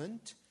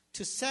moment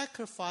to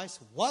sacrifice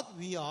what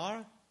we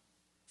are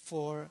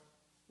for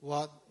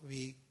what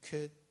we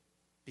could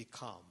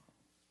become.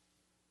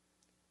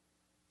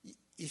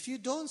 If you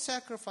don't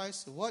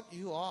sacrifice what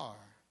you are,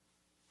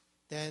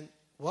 then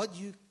what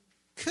you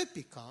could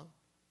become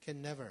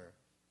can never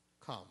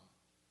come.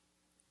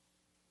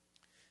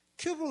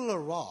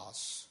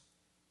 Kubler-Ross,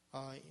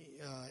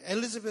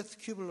 Elizabeth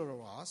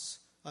Kubler-Ross,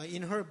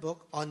 in her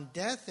book On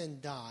Death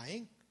and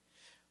Dying,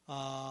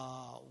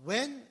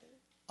 when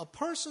a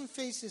person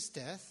faces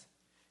death,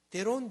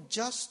 they don't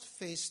just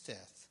face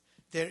death.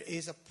 There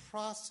is a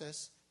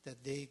process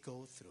that they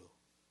go through.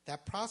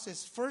 That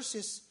process first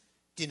is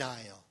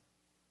denial.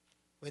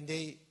 When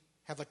they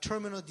have a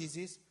terminal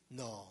disease,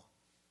 no,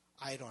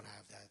 I don't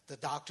have that. The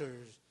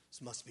doctors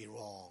must be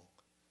wrong,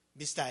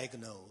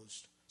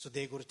 misdiagnosed. So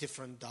they go to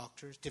different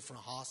doctors,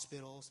 different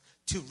hospitals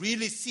to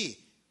really see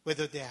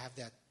whether they have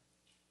that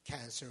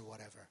cancer or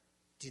whatever.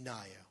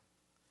 Denial.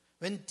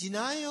 When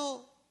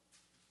denial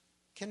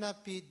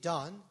cannot be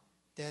done,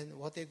 then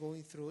what they're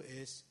going through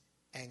is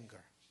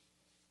anger.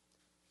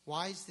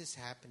 Why is this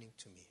happening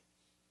to me?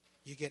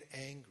 You get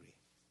angry,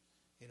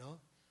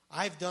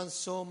 I've done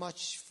so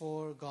much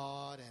for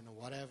God and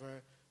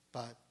whatever,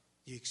 but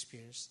you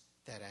experience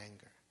that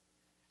anger.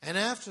 And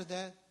after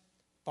that,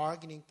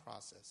 bargaining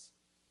process.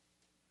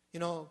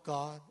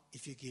 God,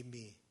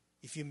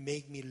 if you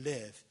make me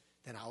live,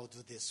 then I'll do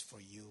this for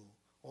you.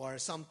 Or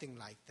something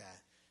like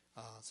that.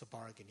 So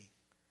bargaining.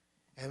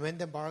 And when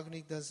the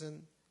bargaining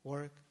doesn't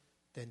work,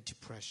 then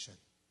depression.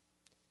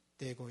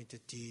 They're going to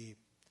deep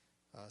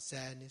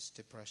sadness,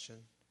 depression,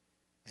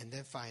 and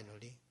then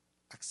finally,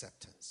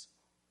 acceptance.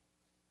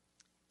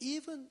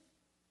 Even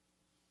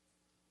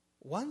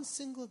one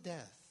single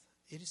death,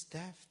 it is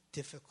that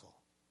difficult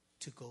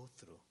to go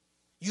through.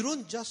 You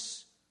don't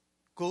just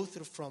go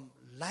through from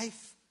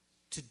life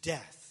to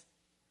death.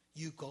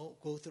 You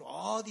go through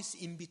all these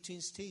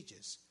in-between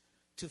stages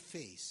to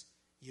face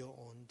your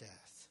own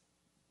death.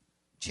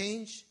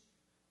 Change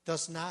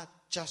does not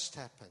just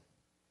happen.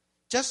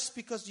 Just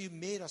because you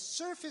made a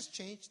surface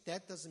change,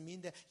 that doesn't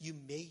mean that you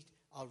made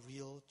a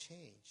real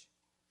change.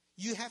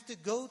 You have to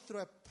go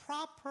through a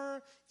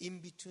proper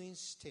in-between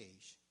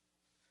stage.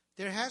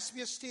 There has to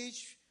be a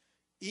stage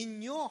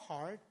in your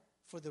heart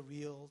for the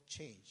real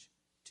change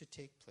to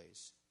take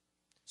place.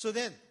 So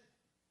then,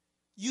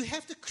 you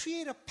have to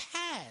create a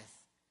path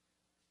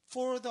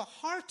for the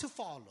heart to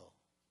follow.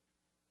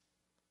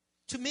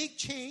 To make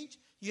change,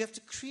 you have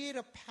to create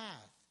a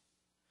path.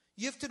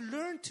 You have to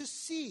learn to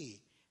see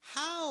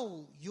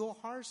how your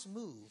hearts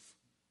move.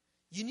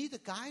 You need the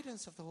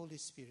guidance of the Holy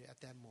Spirit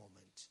at that moment.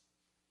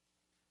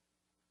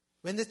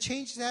 When the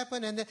changes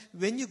happen and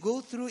when you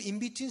go through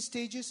in-between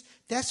stages,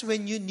 that's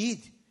when you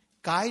need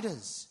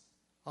guidance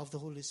of the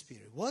Holy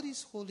Spirit. What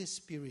is Holy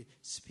Spirit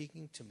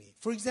speaking to me?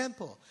 For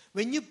example,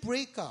 when you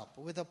break up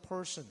with a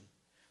person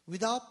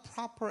without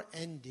proper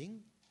ending,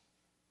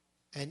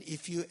 and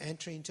if you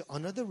enter into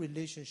another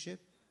relationship,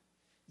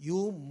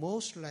 you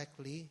most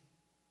likely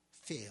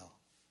fail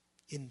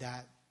in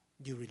that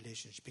new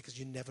relationship because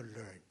you never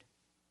learned.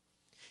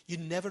 You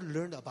never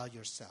learned about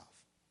yourself.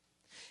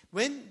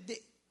 When the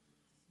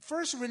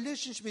first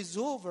relationship is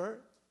over,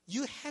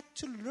 you had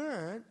to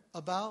learn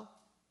about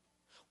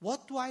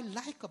what do I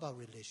like about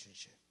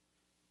relationship?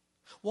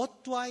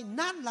 What do I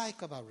not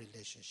like about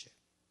relationship?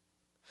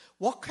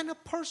 What kind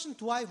of person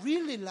do I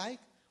really like?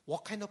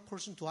 What kind of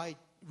person do I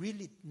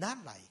really not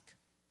like?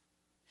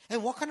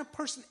 And what kind of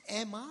person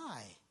am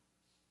I?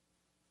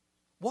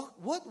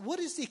 What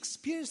is the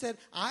experience that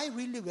I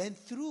really went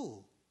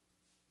through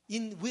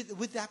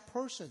with that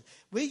person?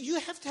 Where you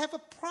have to have a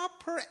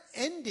proper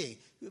ending,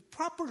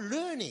 proper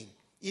learning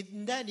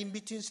in that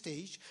in-between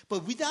stage.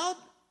 But without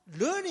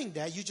learning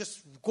that, you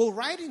just go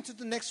right into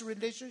the next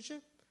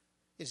relationship,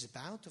 it's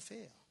bound to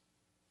fail.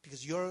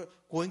 Because you're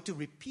going to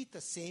repeat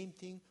the same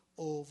thing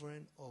over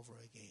and over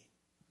again.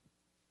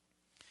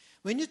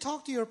 When you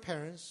talk to your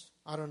parents,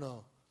 I don't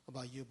know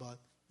about you, but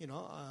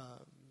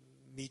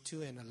me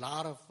too, and a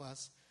lot of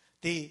us,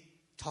 they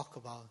talk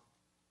about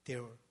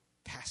their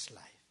past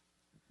life,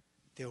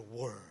 their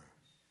war,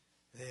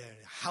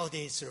 how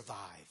they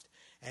survived,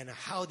 and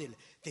how they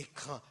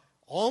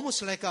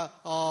almost like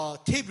a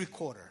tape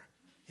recorder,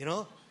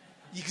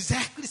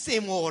 exactly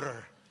same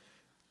order.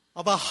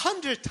 About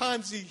 100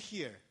 times you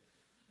hear.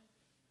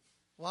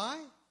 Why?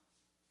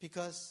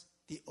 Because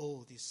the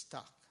old is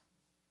stuck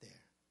there.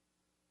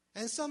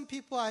 And some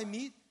people I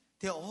meet,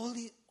 they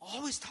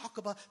always talk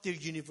about their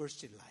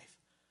university life.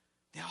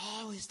 They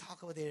always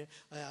talk about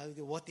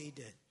what they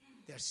did,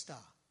 their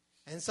stuff.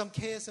 And some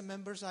KSM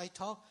members I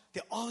talk,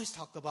 they always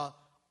talk about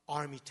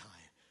army time.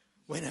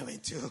 When I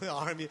went to the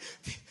army,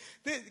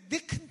 they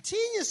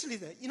continuously,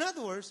 in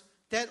other words,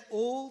 that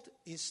old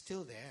is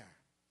still there.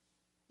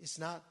 It's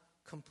not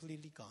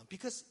completely gone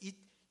because it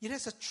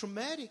has a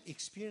traumatic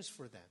experience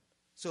for them.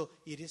 So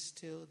it is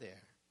still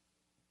there.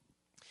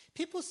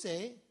 People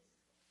say,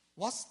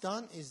 what's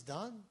done is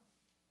done.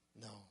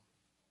 No.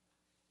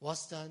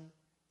 What's done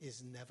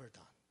is never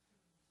done.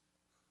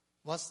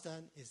 What's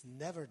done is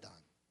never done.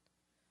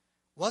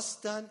 What's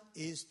done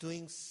is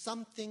doing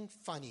something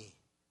funny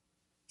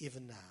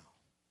even now.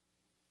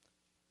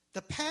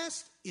 The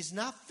past is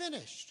not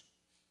finished.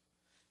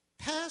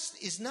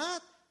 Past is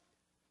not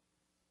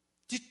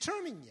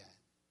determined yet.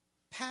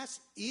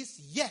 Past is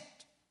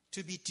yet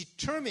to be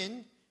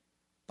determined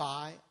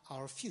by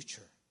our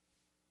future.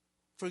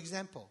 For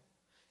example,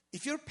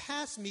 if your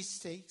past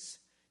mistakes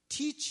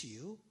teach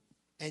you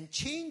and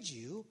change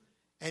you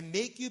and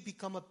make you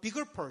become a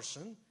bigger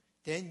person,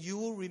 then you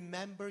will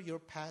remember your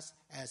past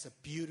as a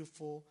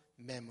beautiful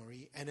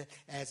memory and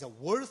as a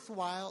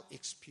worthwhile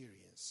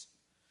experience.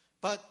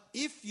 But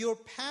if your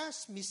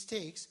past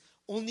mistakes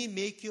only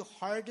make you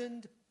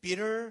hardened,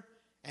 bitter,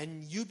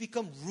 and you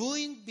become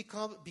ruined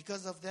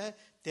because of that,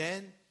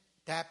 then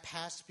that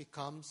past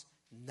becomes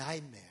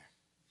nightmare,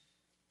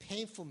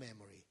 painful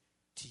memory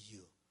to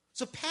you.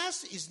 So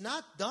past is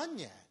not done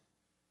yet.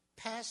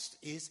 Past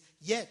is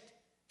yet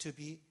to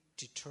be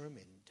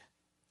determined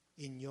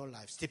in your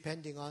lives,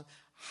 depending on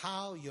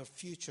how your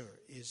future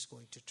is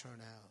going to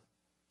turn out.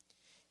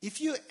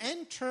 If you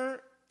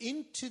enter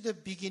into the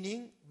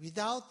beginning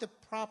without the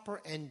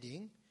proper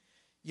ending,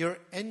 your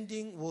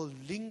ending will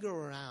linger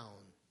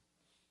around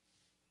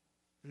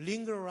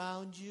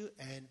you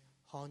and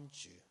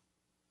haunt you.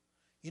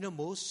 You know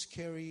most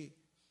scary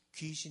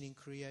귀신 in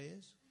Korea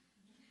is?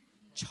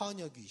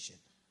 처녀 귀신.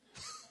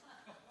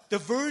 The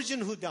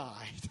virgin who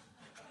died.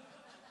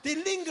 They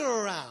linger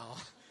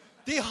around.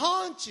 They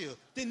haunt you.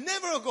 They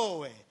never go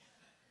away.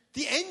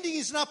 The ending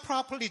is not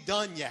properly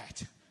done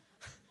yet.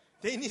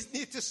 They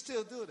need to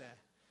still do that.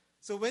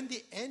 So when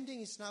the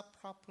ending is not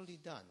properly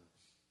done,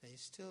 they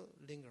still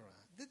linger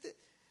around.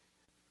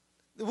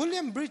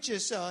 William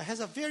Bridges has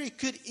a very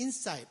good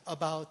insight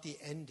about the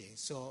ending.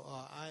 So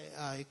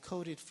I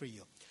quote it for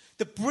you.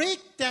 The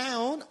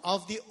breakdown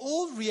of the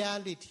old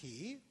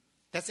reality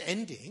that's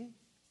ending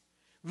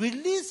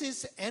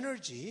releases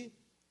energy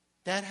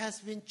that has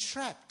been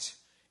trapped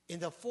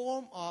in the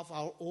form of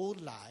our old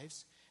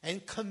lives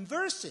and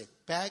converts it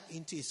back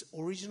into its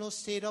original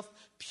state of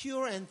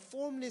pure and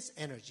formless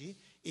energy.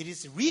 It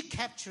is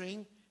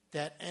recapturing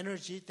that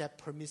energy that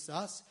permits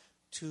us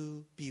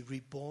to be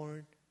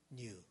reborn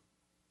new.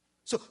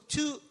 So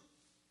to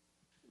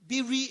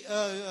be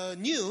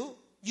new,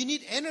 you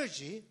need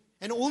energy,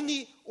 and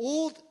only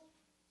old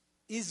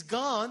is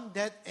gone,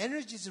 that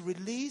energy is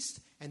released,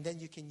 and then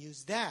you can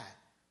use that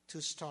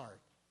to start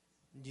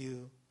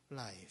new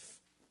life.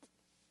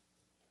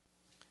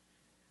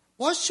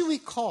 What should we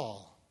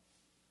call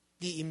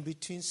the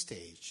in-between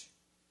stage?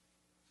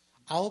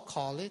 I'll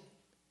call it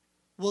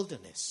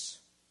wilderness.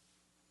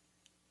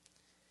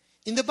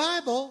 In the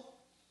Bible,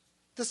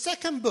 the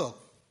second book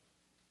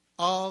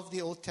of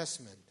the Old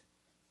Testament,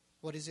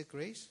 what is it,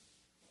 Grace?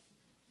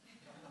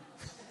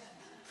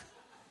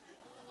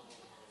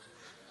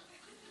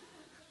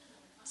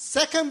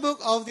 Second book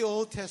of the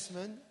Old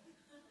Testament,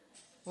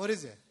 what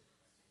is it?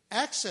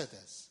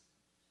 Exodus.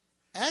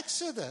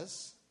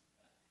 Exodus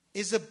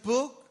is a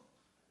book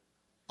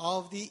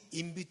of the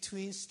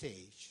in-between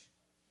stage.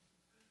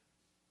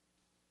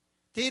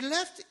 They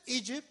left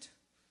Egypt,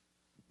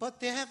 but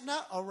they have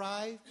not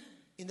arrived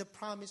in the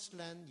promised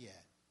land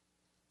yet.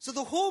 So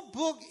the whole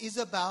book is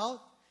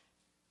about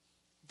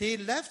they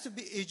left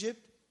Egypt,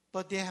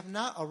 but they have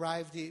not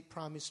arrived the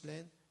promised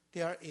land.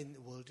 They are in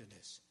the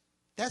wilderness.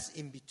 That's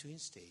in-between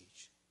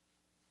stage.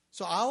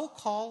 So I'll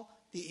call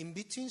the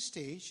in-between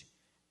stage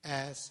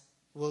as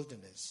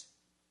wilderness.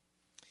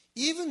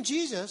 Even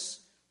Jesus,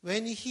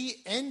 when he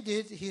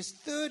ended his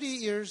 30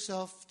 years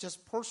of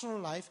just personal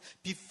life,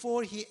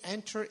 before he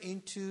entered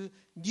into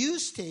new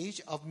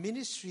stage of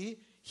ministry,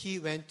 he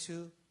went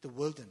to the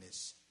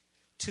wilderness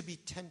to be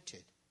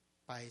tempted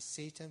by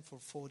Satan for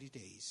 40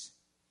 days.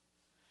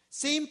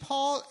 St.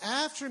 Paul,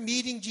 after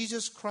meeting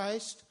Jesus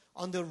Christ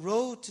on the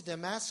road to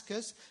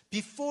Damascus,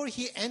 before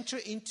he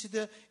entered into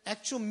the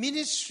actual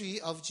ministry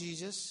of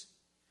Jesus,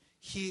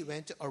 he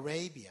went to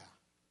Arabia.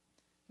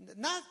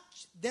 Not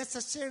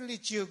necessarily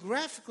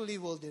geographically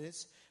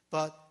wilderness,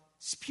 but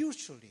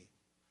spiritually,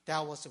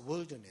 that was a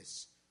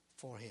wilderness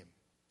for him.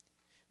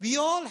 We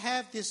all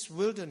have this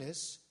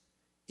wilderness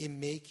in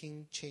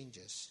making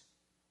changes.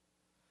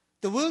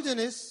 The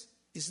wilderness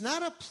is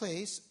not a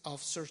place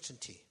of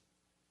certainty.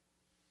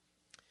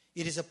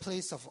 It is a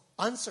place of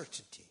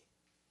uncertainty.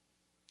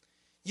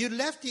 You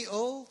left the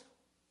old,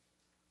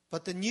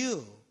 but the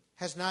new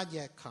has not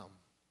yet come.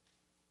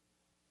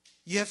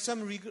 You have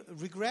some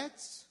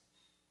regrets,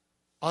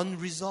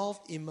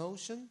 unresolved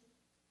emotion,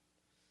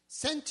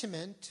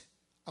 sentiment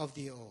of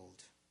the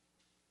old.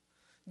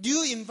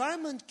 New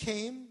environment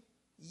came,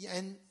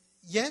 and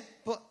yet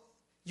but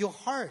your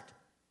heart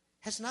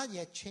has not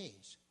yet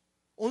changed.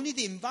 Only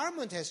the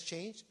environment has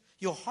changed.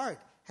 Your heart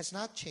has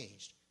not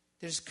changed.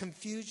 There's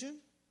confusion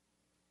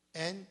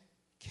and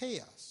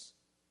chaos.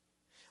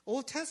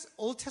 Old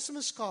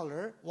Testament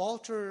scholar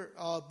Walter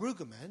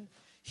Brueggemann,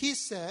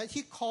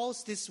 he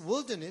calls this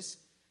wilderness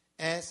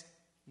as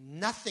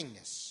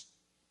nothingness,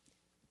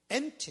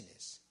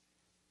 emptiness.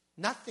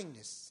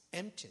 Nothingness,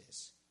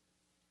 emptiness.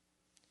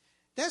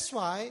 That's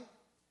why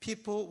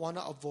people want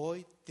to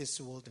avoid this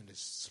wilderness.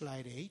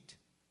 Slide 8.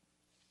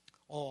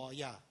 Oh,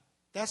 yeah.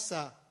 That's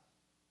the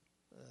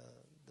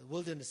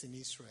wilderness in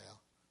Israel.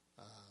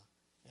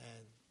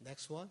 And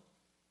next one.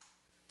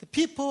 The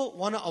people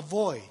want to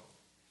avoid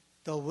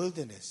the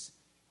wilderness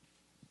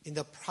in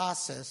the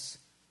process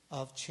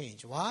of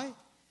change. Why?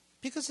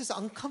 Because it's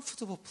an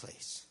uncomfortable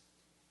place.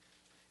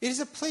 It is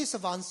a place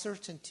of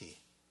uncertainty.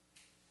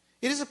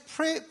 It is a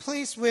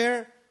place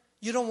where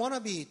you don't want to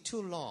be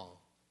too long.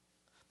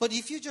 But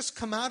if you just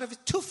come out of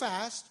it too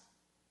fast,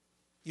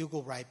 you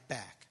go right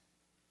back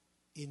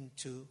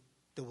into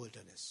the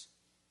wilderness.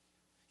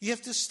 You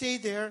have to stay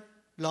there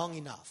long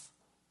enough.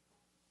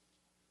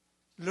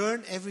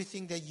 Learn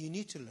everything that you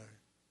need to learn.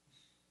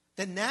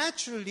 Then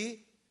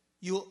naturally,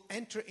 you'll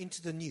enter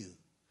into the new.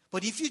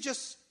 But if you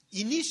just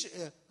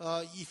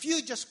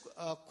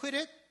quit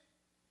it,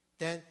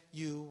 then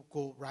you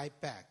go right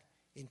back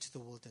into the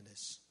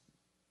wilderness.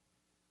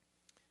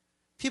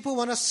 People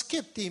want to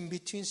skip the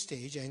in-between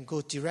stage and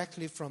go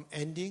directly from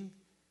ending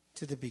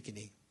to the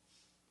beginning.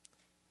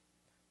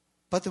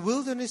 But the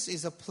wilderness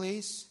is a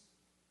place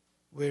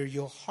where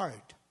your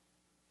heart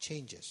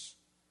changes.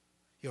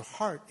 Your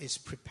heart is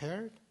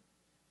prepared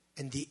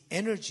and the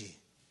energy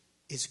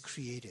is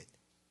created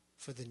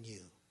for the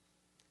new.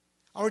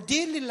 Our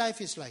daily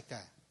life is like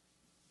that.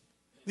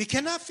 We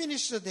cannot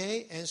finish the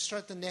day and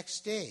start the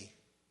next day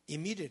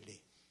immediately.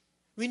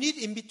 We need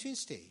in-between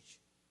stage.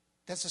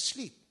 That's a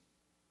sleep.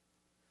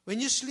 When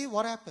you sleep,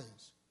 what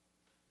happens?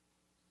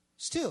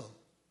 Still,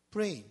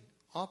 brain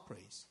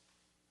operates.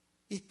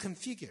 It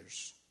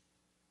configures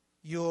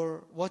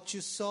what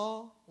you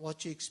saw,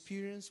 what you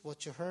experienced,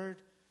 what you heard.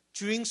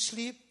 During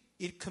sleep,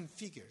 it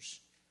configures.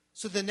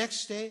 So the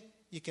next day,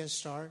 you can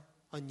start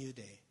a new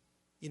day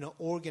in an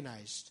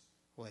organized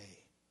way.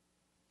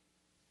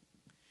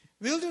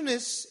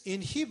 Wilderness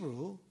in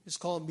Hebrew is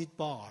called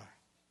midbar.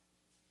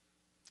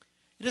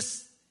 It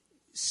is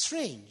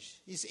strange.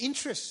 It's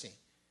interesting.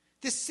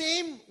 The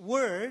same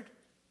word,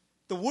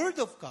 the Word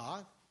of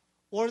God,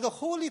 or the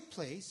holy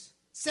place,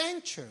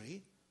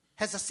 sanctuary,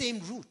 has the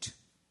same root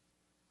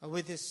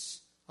with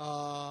this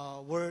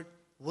word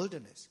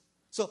wilderness.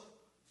 So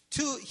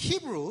to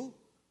Hebrew,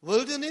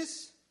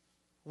 wilderness,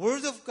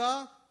 Word of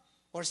God,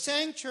 or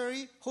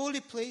sanctuary, holy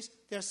place,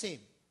 they're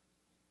same.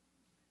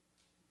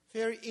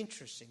 Very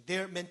interesting.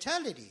 Their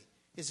mentality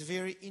is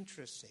very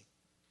interesting.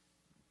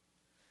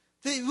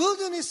 The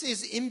wilderness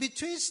is in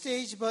between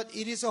stage, but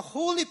it is a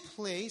holy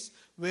place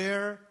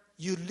where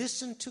you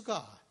listen to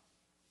God.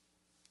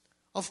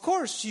 Of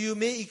course, you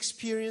may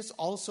experience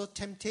also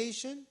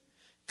temptation,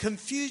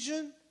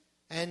 confusion,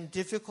 and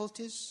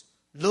difficulties,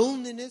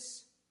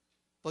 loneliness,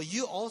 but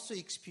you also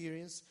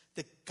experience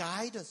the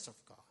guidance of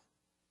God.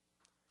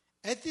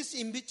 At this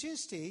in-between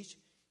stage,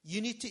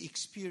 you need to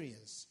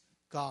experience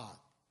God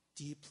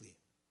deeply.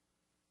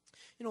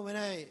 You know, when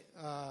I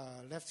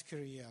left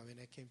Korea, when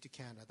I came to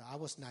Canada, I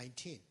was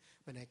 19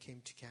 when I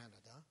came to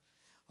Canada.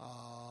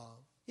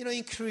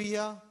 In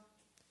Korea,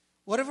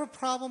 whatever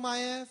problem I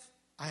have,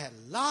 I had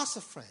lots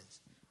of friends.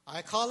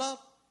 I call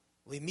up,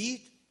 we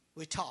meet,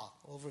 we talk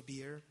over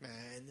beer,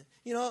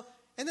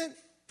 and then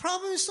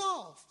problem is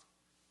solved.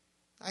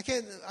 I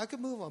could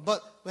move on.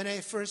 But when I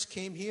first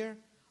came here,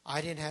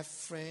 I didn't have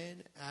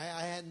friends.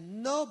 I had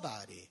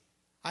nobody.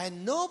 I had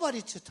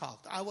nobody to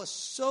talk to. I was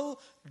so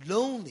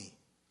lonely.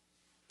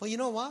 But you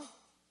know what?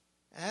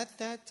 At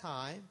that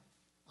time,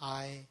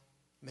 I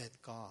met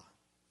God.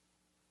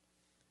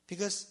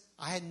 Because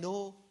I had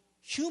no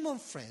human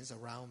friends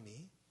around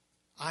me,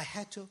 I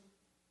had to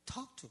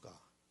talk to God.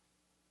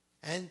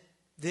 And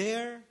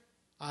there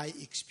I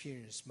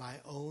experienced my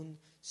own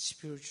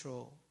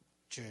spiritual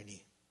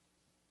journey.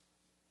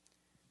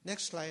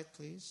 Next slide,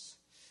 please.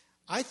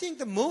 I think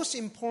the most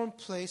important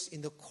place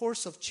in the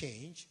course of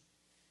change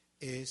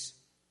is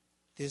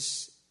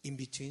this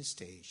in-between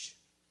stage.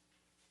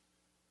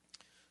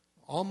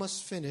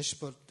 Almost finished,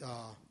 but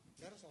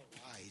let us all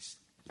rise.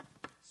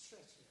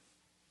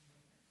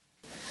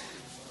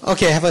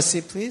 Okay, have a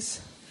seat,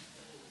 please.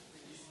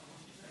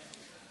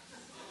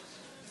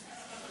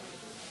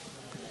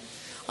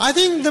 I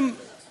think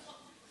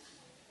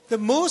the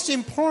most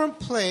important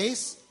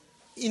place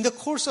in the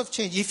course of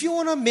change, if you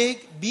want to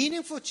make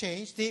meaningful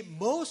change, the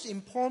most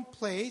important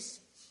place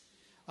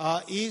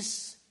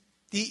is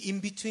the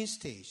in-between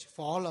stage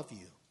for all of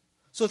you.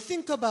 So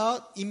think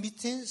about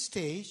in-between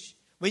stage.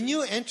 When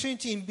you enter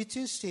into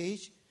in-between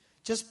stage,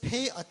 just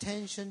pay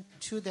attention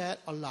to that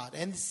a lot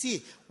and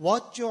see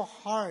what your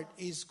heart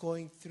is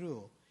going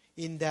through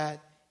in that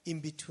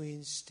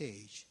in-between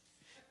stage.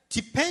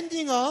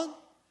 Depending on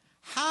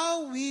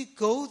how we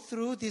go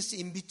through this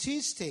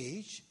in-between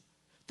stage,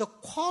 the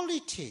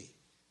quality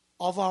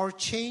of our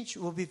change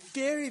will be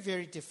very,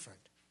 very different.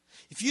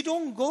 If you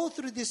don't go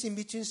through this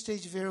in-between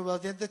stage very well,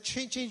 then the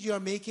change you are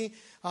making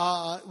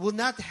will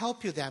not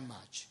help you that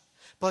much.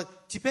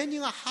 But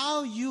depending on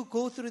how you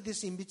go through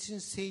this in-between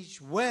stage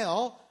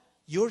well,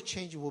 your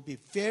change will be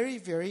very,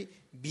 very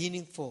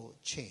meaningful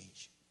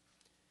change.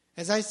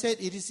 As I said,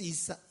 it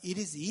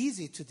is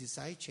easy to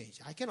decide change.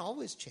 I can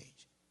always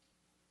change.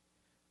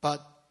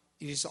 But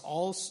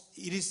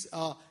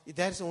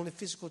that is only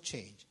physical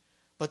change.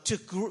 But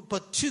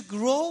to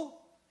grow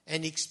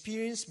and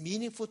experience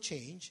meaningful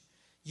change,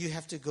 you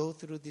have to go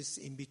through this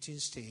in-between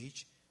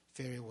stage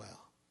very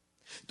well.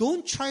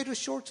 Don't try to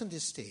shorten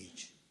this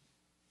stage.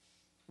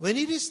 When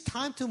it is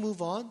time to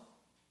move on,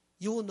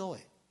 you will know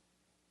it.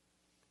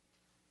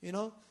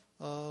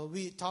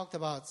 We talked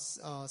about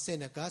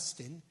St.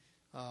 Augustine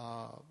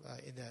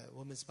in the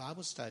Women's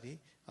Bible Study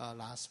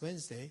last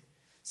Wednesday.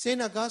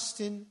 St.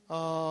 Augustine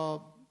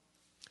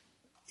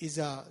is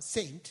a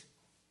saint,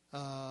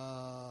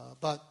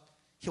 but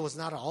he was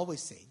not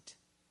always saint.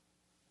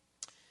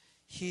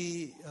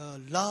 He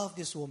loved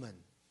this woman.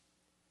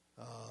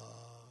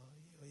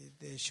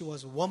 She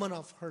was a woman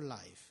of her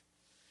life.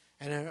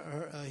 And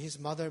his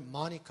mother,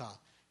 Monica,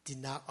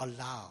 did not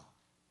allow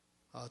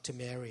to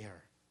marry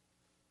her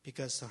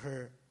because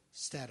her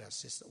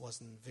status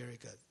wasn't very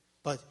good.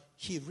 But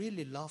he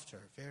really loved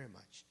her very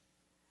much.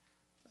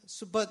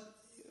 But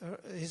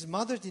his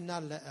mother did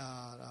not let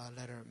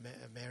her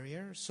marry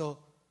her, so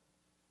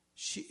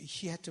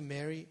he had to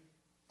marry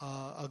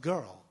a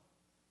girl.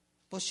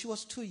 But she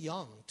was too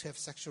young to have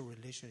sexual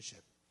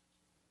relationship.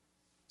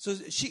 So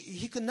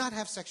he could not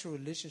have sexual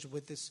relationship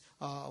with this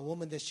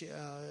woman that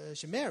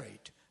she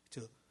married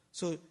to.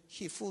 So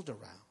he fooled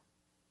around.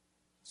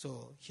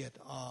 So he had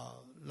a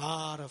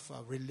lot of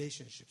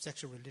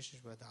sexual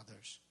relationships with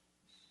others.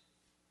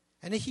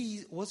 And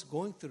he was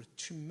going through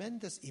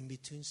tremendous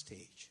in-between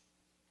stage.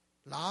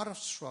 A lot of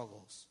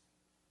struggles,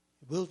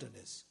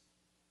 wilderness.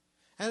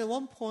 And at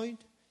one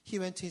point, he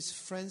went to his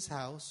friend's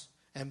house,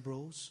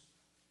 Ambrose,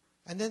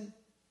 and then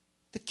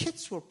the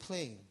kids were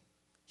playing.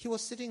 He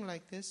was sitting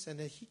like this, and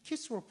the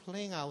kids were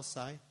playing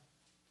outside.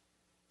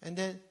 And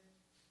then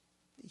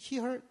he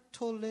heard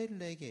tolle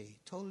lege,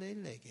 tolle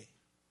lege.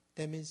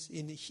 That means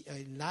in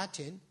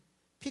Latin,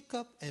 pick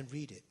up and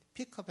read it.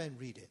 Pick up and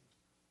read it.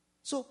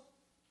 So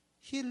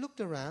he looked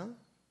around,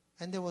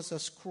 and there was a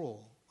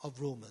scroll of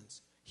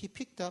Romans. He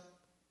picked up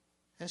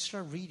and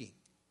started reading.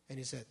 And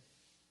he said,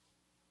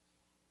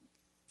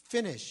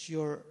 finish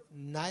your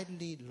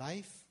nightly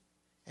life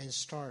and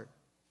start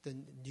the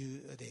new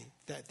day.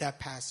 That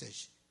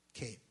passage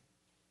came.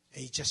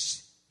 And he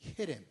just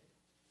hit him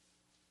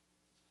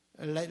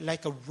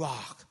like a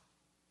rock.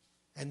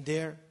 And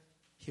there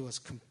he was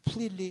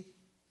completely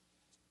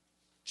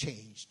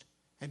changed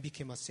and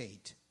became a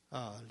saint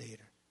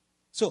later.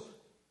 So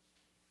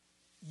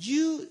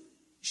you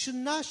should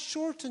not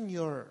shorten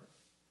your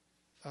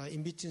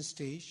in-between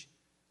stage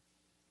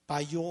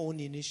by your own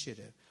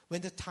initiative.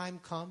 When the time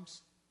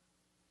comes,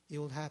 it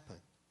will happen.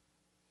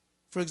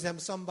 For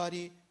example,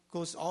 somebody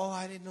goes,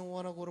 I didn't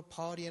want to go to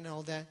party and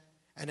all that.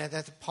 And at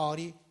that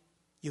party,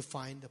 you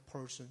find the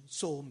person,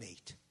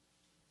 soulmate.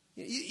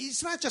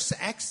 It's not just an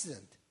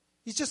accident.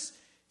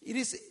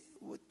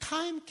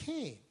 Time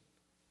came.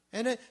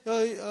 And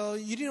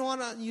you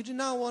did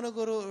not want to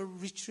go to a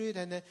retreat,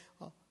 and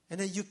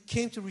then you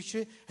came to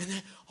retreat, and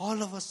then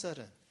all of a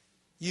sudden,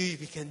 you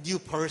became a new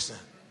person.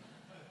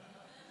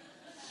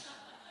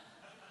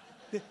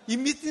 The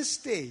in-between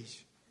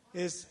stage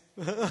is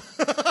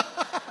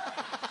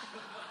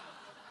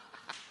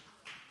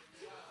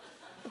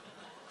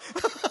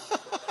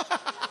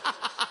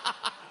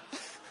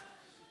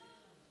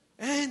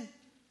and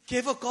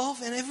gave a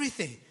golf and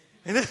everything.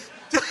 And then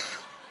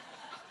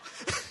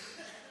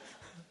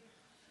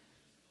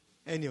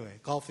anyway,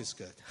 golf is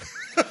good.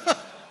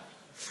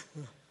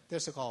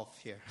 There's a golf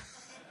here.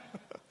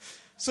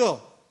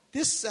 So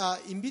this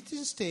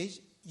in-between stage,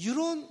 you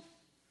don't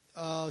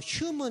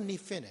humanly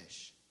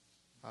finish.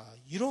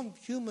 You don't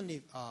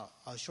humanly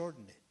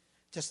shorten it.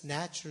 Just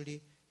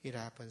naturally it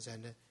happens,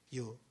 and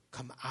you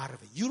come out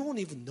of it. You don't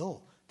even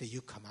know that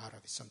you come out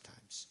of it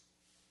sometimes.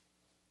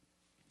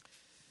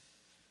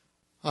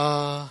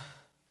 Our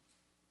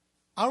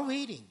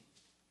waiting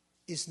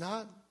is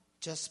not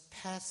just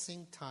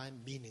passing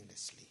time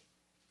meaninglessly.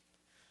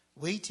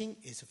 Waiting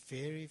is a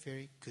very,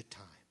 very good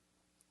time.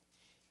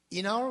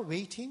 In our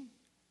waiting,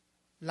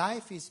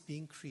 life is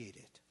being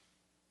created.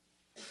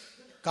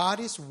 God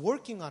is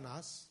working on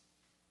us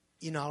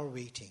in our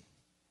waiting.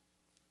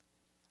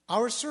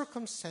 Our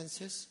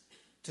circumstances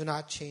do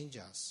not change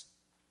us.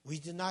 We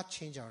do not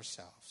change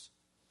ourselves.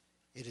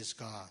 It is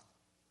God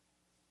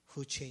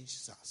who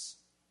changes us.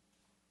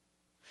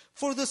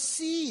 For the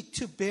seed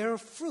to bear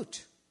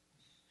fruit,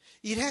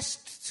 it has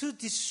to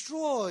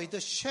destroy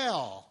the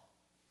shell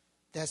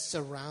that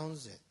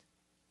surrounds it.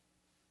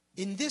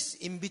 In this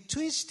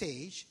in-between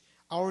stage,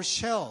 our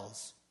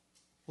shells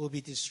will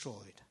be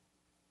destroyed.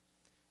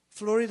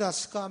 Florida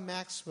Scott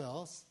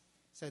Maxwell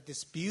said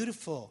this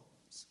beautiful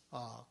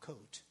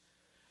quote.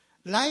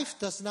 Life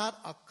does not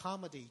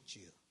accommodate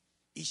you.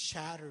 It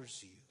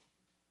shatters you.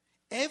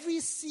 Every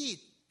seed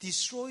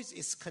destroys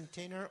its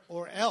container,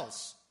 or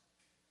else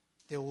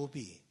there will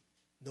be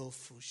no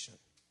fruition.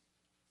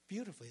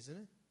 Beautiful, isn't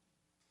it?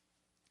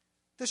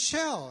 The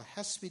shell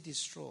has to be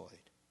destroyed.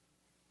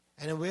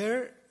 And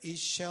where is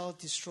shell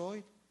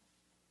destroyed?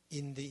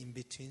 In the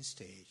in-between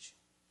stage.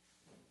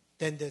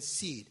 Then the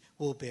seed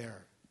will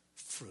bear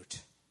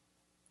fruit.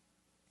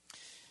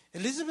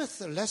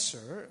 Elizabeth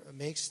Lesser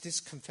makes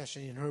this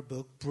confession in her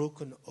book,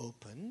 Broken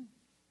Open.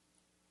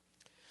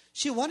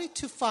 She wanted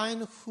to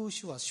find who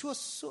she was.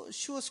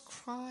 She was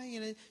crying,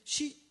 and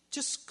she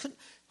just couldn't,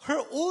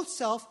 her old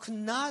self could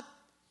not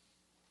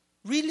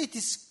really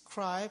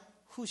describe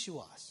who she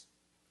was.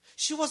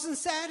 She wasn't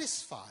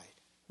satisfied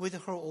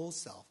with her old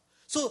self.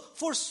 So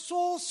for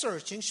soul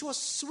searching, she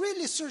was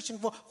really searching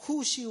for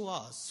who she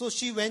was. So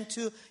she went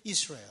to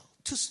Israel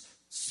to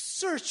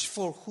search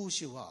for who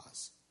she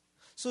was.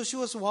 So she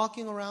was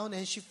walking around,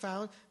 and she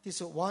found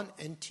this one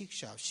antique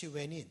shop. She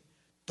went in,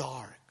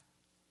 dark.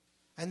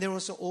 And there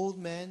was an old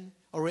man,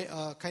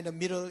 a kind of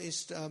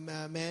Middle-East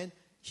man.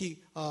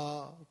 He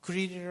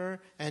greeted her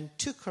and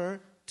took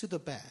her to the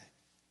bag.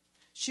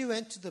 She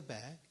went to the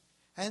bag,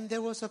 and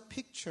there was a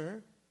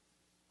picture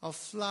of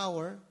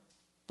flower,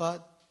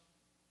 but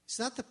it's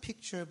not the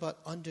picture, but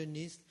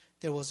underneath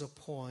there was a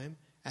poem.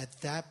 And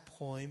that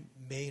poem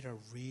made her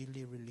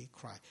really, really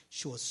cry.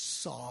 She was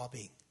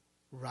sobbing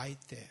right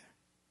there.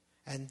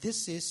 And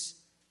this is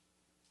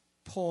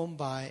a poem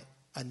by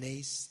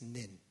Anais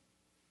Nin.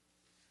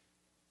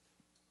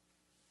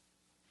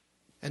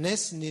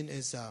 Anais Nin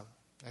is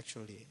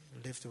actually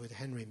lived with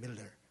Henry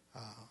Miller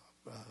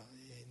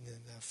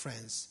in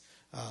France.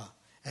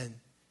 And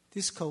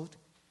this quote,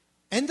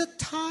 and the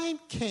time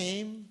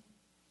came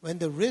when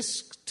the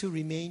risk to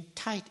remain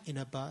tight in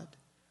a bud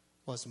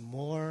was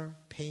more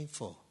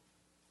painful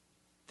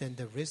than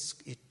the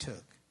risk it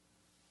took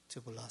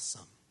to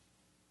blossom.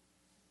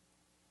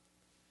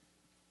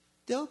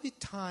 There will be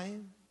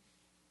time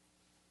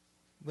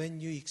when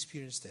you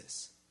experience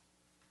this.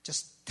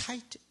 Just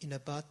tight in a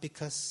bud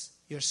because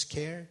you're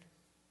scared,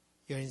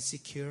 you're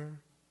insecure,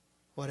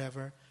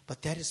 whatever.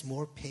 But that is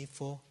more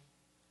painful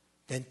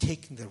than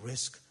taking the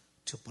risk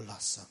to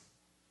blossom.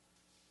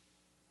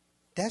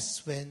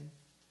 That's when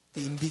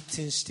the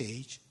in-between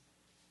stage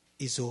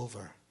is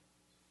over.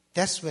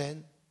 That's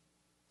when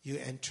you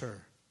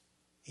enter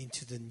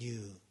into the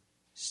new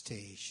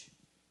stage.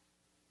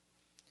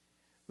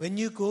 When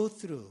you go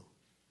through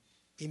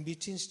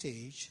in-between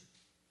stage,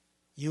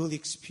 you will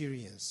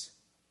experience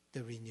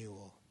the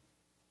renewal.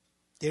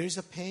 There is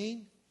a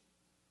pain,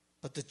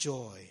 but the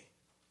joy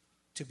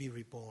to be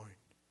reborn.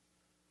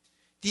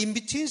 The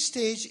in-between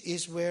stage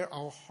is where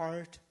our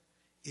heart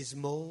is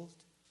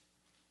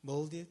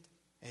molded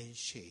and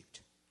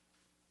shaped.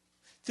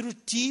 Through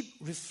deep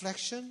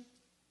reflection,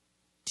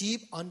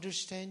 deep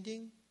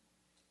understanding,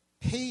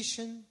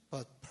 patient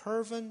but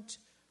fervent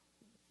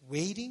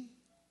waiting,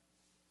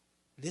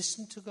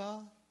 listen to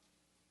God,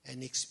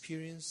 and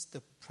experience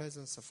the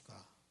presence of God.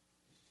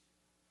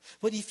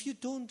 But if you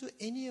don't do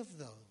any of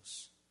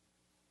those,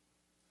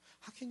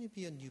 how can you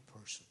be a new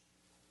person?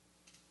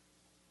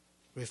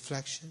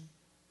 Reflection,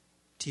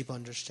 deep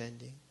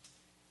understanding,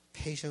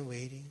 patient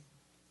waiting,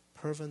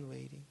 fervent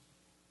waiting.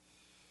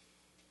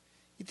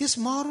 This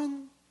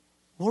modern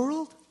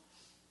world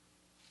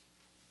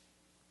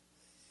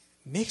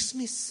makes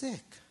me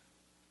sick.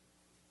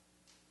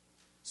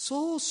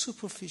 So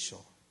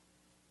superficial.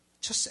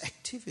 Just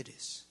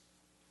activities.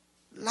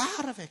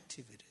 Lot of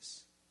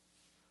activities.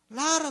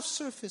 Lot of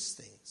surface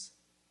things.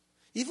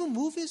 Even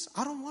movies,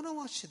 I don't want to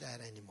watch that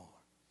anymore.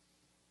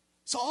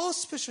 It's all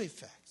special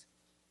effects.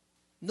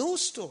 No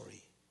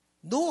story.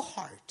 No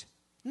heart.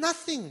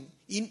 Nothing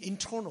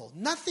internal.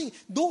 Nothing.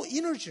 No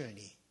inner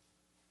journey.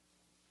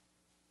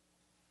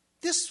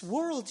 This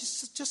world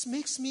just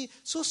makes me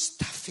so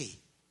stuffy.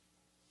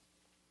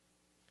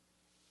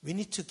 We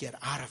need to get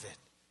out of it.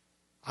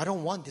 I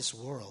don't want this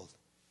world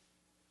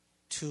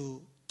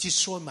to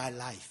destroy my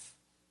life.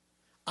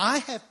 I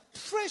have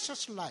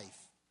precious life.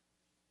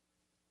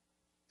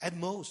 At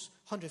most,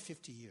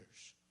 150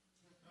 years.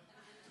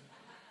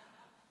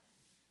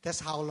 That's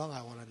how long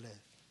I want to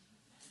live.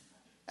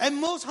 At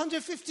most,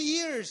 150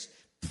 years.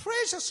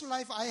 Precious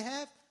life I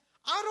have.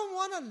 I don't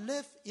want to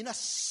live in a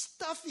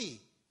stuffy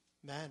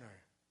manner.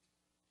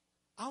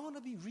 I want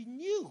to be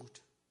renewed.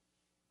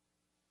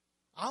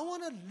 I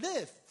want to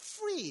live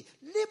free,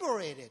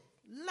 liberated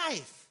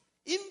life,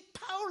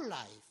 empowered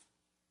life.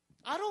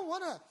 I don't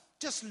want to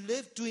just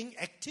live doing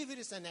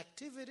activities and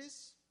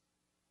activities.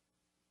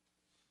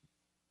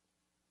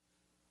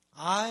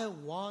 I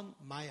want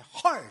my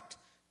heart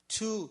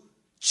to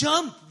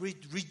jump with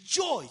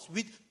rejoice,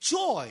 with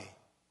joy,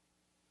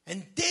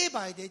 and day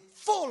by day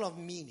full of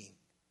meaning.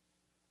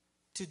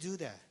 To do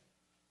that,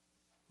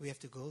 we have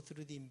to go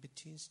through the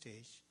in-between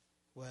stage.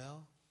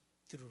 Well,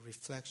 through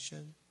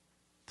reflection,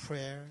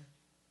 prayer,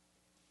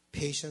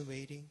 patient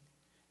waiting,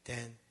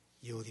 then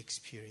you will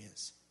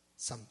experience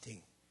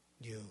something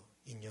new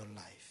in your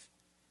life.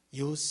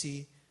 You will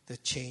see the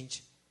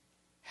change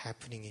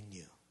happening in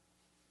you.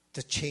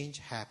 The change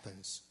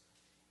happens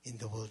in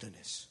the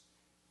wilderness.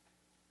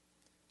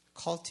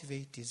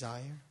 Cultivate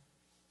desire.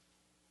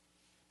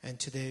 And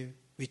today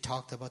we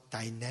talked about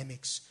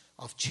dynamics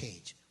of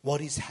change.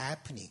 What is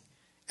happening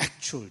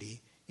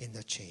actually in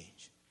the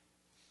change.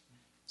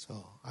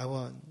 So I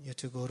want you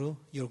to go to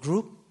your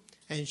group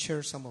and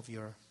share some of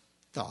your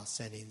thoughts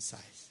and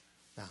insights.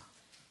 Now,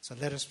 so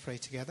let us pray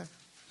together.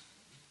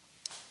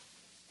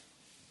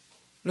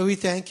 Lord, we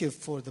thank you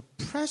for the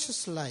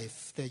precious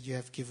life that you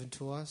have given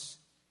to us.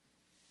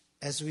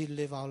 As we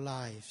live our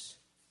lives,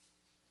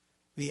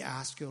 we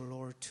ask you,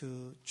 Lord,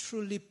 to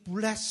truly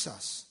bless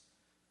us.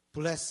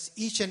 Bless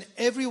each and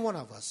every one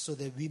of us so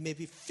that we may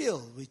be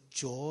filled with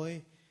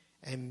joy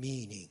and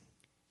meaning.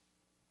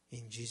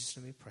 In Jesus'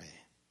 name we pray.